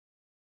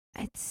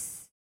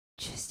 It's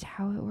just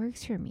how it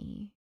works for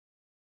me.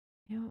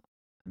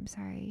 I'm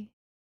sorry.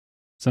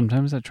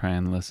 Sometimes I try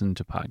and listen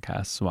to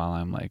podcasts while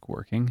I'm like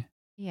working.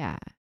 Yeah.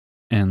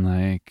 And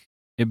like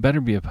it better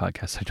be a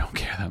podcast I don't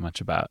care that much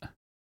about.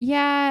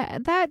 Yeah,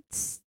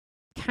 that's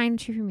kind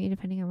of true for me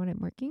depending on what I'm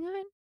working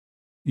on.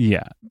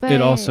 Yeah. But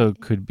it also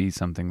could be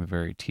something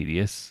very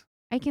tedious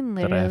I can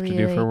that I have to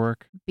literally do for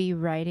work. be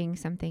writing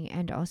something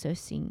and also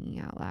singing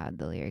out loud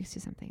the lyrics to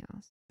something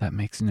else. That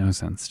makes no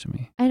sense to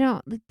me. I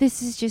don't.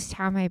 This is just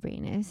how my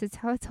brain is. It's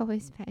how it's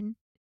always been.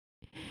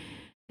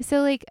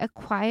 So, like, a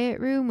quiet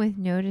room with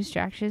no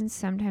distractions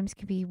sometimes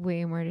can be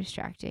way more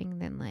distracting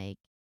than, like,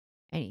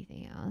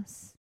 anything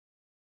else.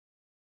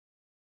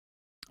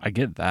 I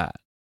get that.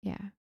 Yeah.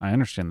 I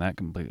understand that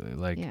completely.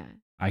 Like Yeah.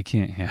 I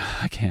can't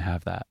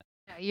have that.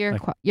 Yeah,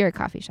 Like, you're a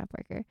coffee shop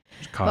worker.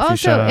 Coffee But also,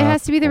 shop. it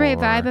has to be the right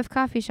vibe or- of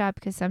coffee shop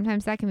because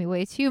sometimes that can be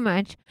way too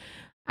much.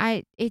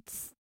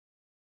 It's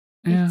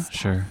Yeah, tough.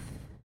 sure.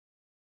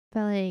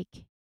 But,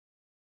 like,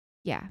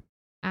 yeah,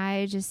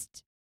 I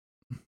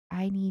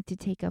need to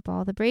take up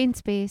all the brain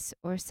space,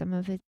 or some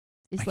of it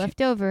is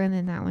left over, and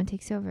then that one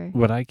takes over.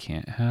 What I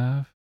can't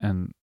have,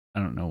 and I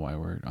don't know why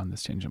we're on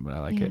this tangent, but I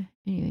like it.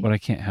 Anyway. What I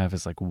can't have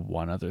is like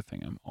one other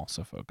thing I'm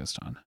also focused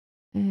on.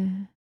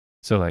 Yeah.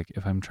 So like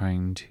if I'm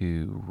trying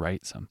to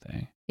write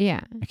something,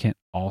 Yeah. I can't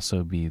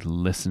also be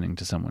listening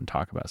to someone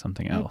talk about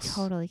something else.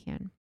 I totally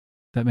can.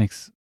 That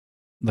makes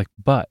like,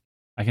 but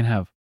I can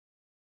have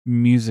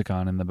music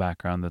on in the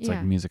background that's like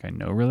Yeah. music I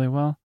know really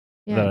well.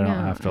 Yeah, that I don't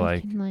no, have to I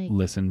like can,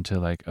 listen to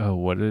like, oh,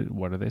 what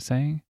are they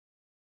saying?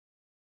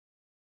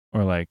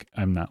 Or like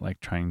I'm not like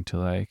trying to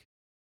like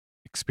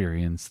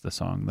experience the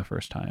song the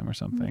first time or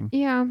something.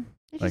 Yeah,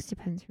 it Like- just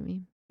depends for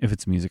me. If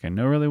it's music I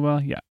know really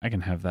well, yeah, I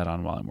can have that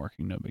on while I'm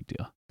working, no big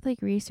deal. Like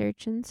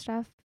research and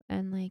stuff,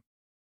 and like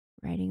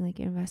writing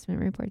like investment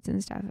reports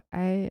and stuff.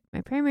 My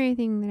primary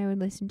thing that I would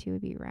listen to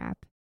would be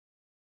rap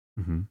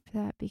Mm-hmm. for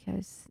that,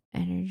 because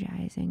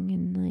energizing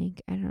and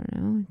like, I don't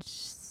know, it's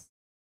just,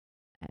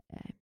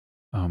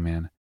 Oh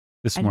man.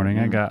 This I don't morning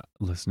I know. got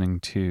listening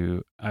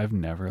to, I've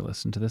never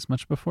listened to this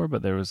much before,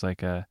 but there was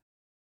like a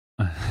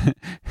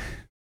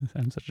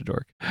I'm such a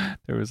dork.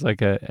 There was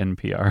like a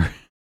NPR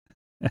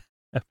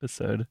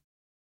episode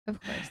of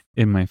course.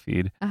 in my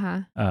feed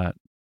Uh-huh.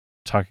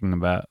 talking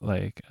about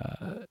like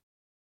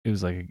it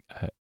was like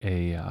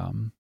a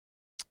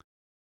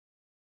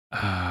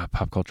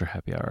pop culture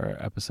happy hour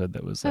episode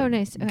that was like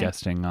Nice. Okay.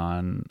 guesting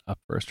on Up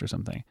First or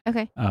something.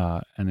 Okay.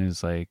 And it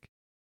was like,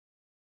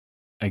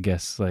 I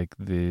guess like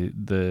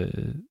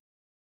the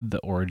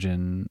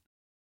origin,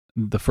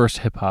 the first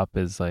hip hop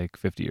is like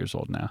 50 years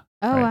old now.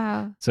 Oh, right?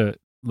 wow. So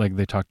like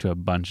they talked to a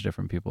bunch of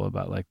different people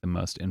about like the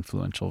most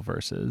influential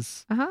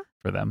verses Uh-huh.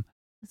 for them.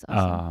 That's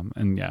awesome.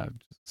 And yeah,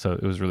 so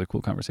it was a really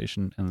cool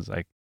conversation. And it was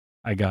like,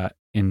 I got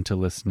into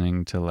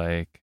listening to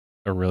like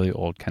a really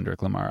old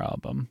Kendrick Lamar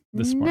album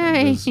this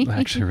morning. It was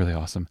actually really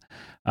awesome.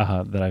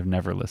 That I've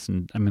never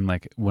listened. I mean,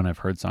 like when I've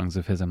heard songs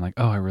of his, I'm like,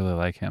 oh, I really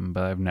like him,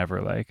 but I've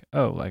never like,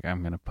 oh, like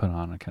I'm going to put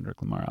on a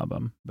Kendrick Lamar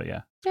album. But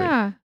yeah, it's great.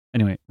 Yeah.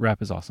 Anyway,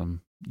 rap is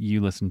awesome.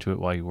 You listen to it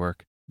while you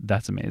work.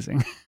 That's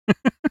amazing.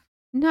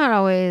 Not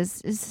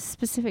always. It's a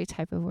specific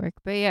type of work,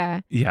 but yeah.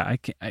 Yeah,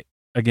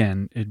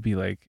 again, it'd be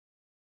like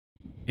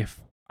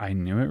if I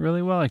knew it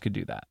really well, I could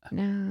do that.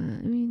 No,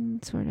 I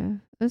mean, sort of.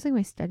 It was like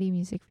my study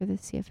music for the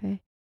CFA.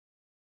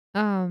 I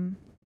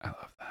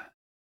love that.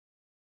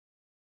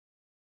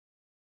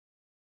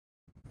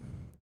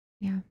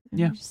 Yeah.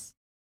 Yeah.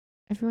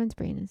 Everyone's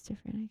brain is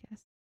different, I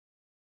guess.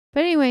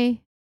 But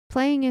anyway,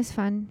 playing is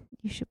fun.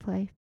 You should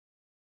play.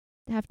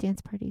 Have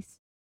dance parties.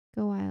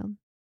 Go wild.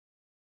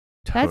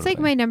 Totally. That's like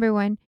my number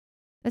one.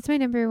 That's my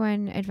number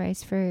one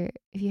advice for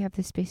if you have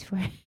the space for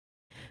it.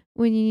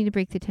 When you need to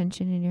break the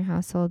tension in your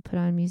household, put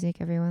on music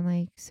everyone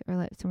likes, or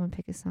let someone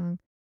pick a song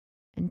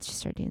and just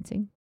start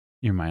dancing.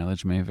 Your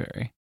mileage may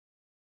vary.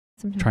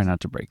 Sometimes. Try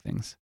not to break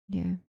things.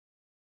 Yeah.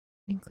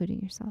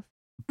 Including yourself.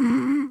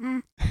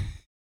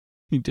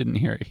 You didn't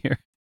hear it here.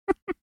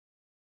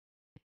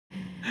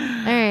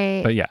 All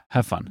right. But yeah,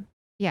 have fun.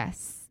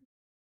 Yes.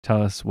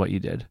 Tell us what you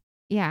did.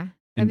 Yeah.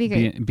 And That'd be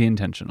great. be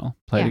intentional.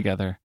 Play Yeah.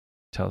 together.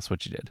 Tell us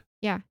what you did.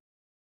 Yeah.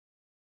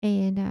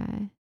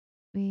 And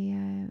we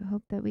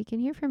hope that we can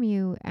hear from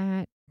you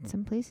at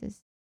some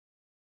places.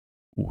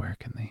 Where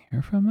can they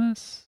hear from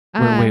us?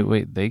 Uh,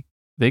 Wait. They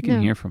can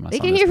no, hear from us. They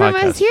on can this hear from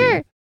podcast us here.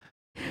 feed.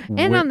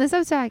 and Where, on the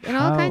Substack and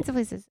all how kinds of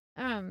places.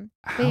 But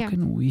yeah,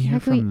 can we hear how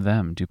can we- from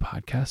them? Do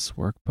podcasts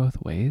work both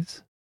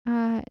ways?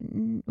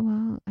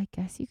 well, I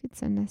guess you could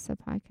send us a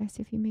podcast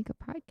if you make a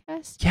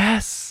podcast.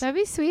 Yes. That'd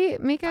be sweet.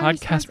 Make a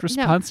Podcast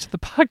response to the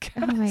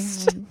podcast. Oh my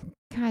god.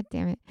 God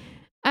damn it.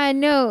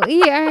 No,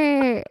 we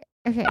are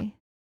okay.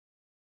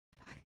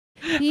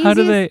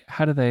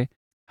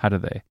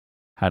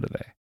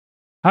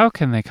 How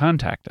can they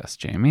contact us,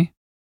 Jamie?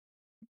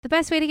 The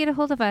best way to get a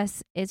hold of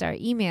us is our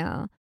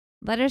email,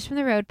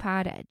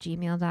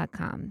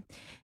 lettersfromtheroadpod@gmail.com.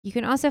 You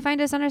can also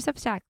find us on our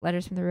Substack,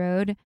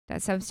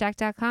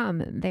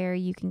 lettersfromtheroad.substack.com. There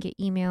you can get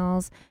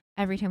emails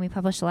every time we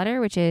publish a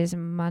letter, which is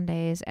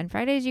Mondays and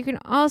Fridays. You can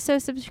also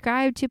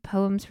subscribe to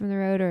Poems from the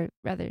Road, or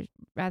rather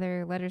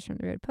Letters from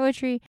the Road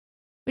Poetry,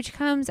 which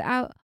comes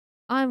out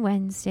on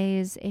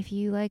Wednesdays if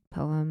you like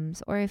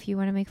poems or if you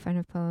want to make fun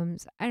of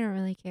poems. I don't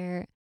really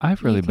care.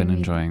 I've really been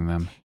enjoying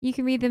them. You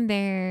can read them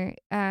there.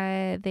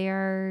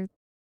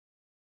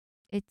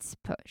 It's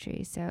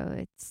poetry,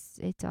 so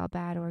it's all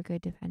bad or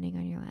good depending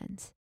on your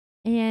lens.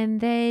 And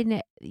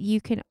then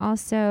you can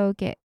also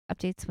get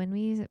updates when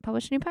we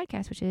publish a new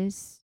podcast, which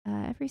is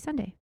every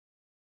Sunday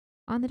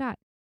on the dot,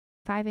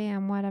 5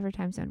 a.m., whatever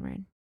time zone we're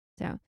in.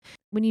 So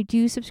when you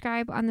do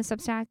subscribe on the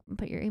Substack and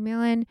put your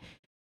email in,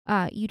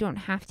 you don't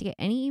have to get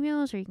any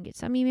emails, or you can get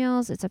some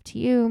emails. It's up to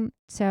you.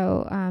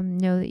 So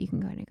know that you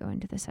can go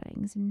into the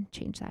settings and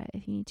change that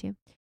if you need to.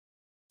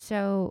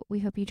 So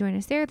we hope you join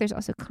us there. There's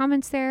also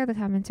comments there. The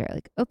comments are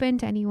like open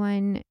to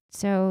anyone.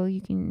 So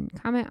you can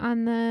comment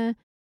on the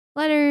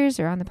letters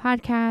or on the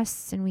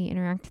podcasts, and we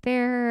interact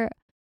there.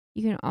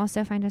 You can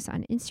also find us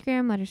on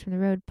Instagram, Letters from the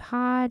Road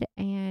Pod,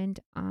 and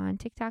on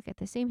TikTok at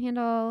the same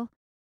handle.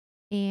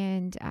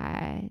 And,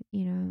 I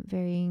have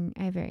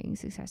varying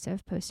success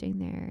of posting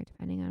there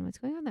depending on what's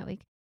going on that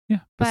week. Yeah,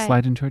 but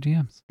slide into our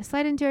DMs.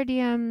 Slide into our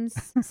DMs,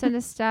 send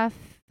us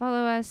stuff,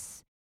 follow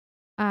us.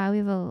 We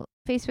have a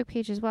Facebook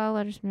page as well,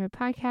 Letters from the Road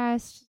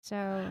Podcast.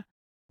 So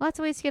lots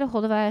of ways to get a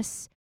hold of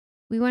us.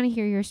 We want to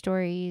hear your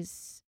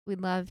stories.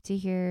 We'd love to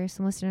hear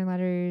some listener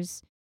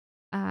letters.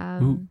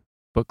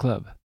 Book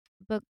club.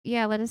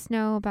 Let us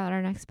know about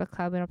our next book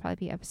club. It'll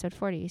probably be episode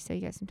 40, so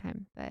you got some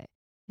time. But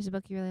there's a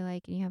book you really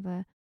like and you have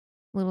a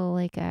little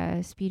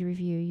speed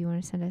review you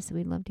want to send us, so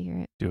we'd love to hear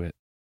it. Do it.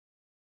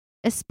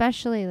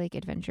 Especially like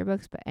adventure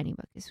books, but any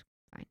book is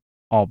fine.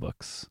 All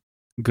books.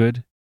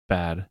 Good,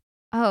 bad.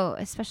 Oh,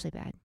 especially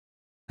bad.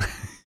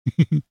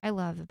 I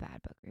love a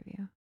bad book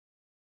review.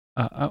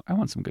 I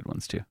want some good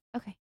ones too.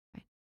 Okay,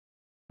 fine.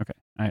 Okay.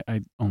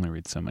 I only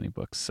read so many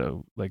books,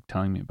 so like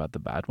telling me about the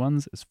bad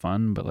ones is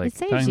fun, but like It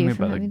saves telling you me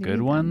from about the having to good read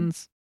them.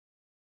 ones.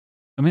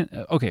 I mean,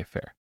 okay,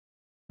 fair.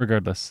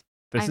 Regardless,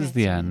 this is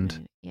the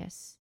end.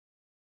 Yes.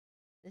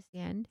 This is the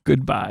end.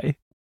 Goodbye.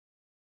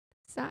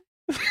 It's not.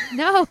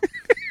 No.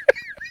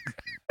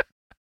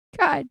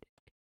 God.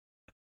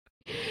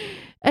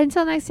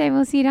 Until next time,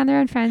 we'll see you down the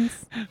road,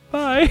 friends.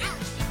 Bye.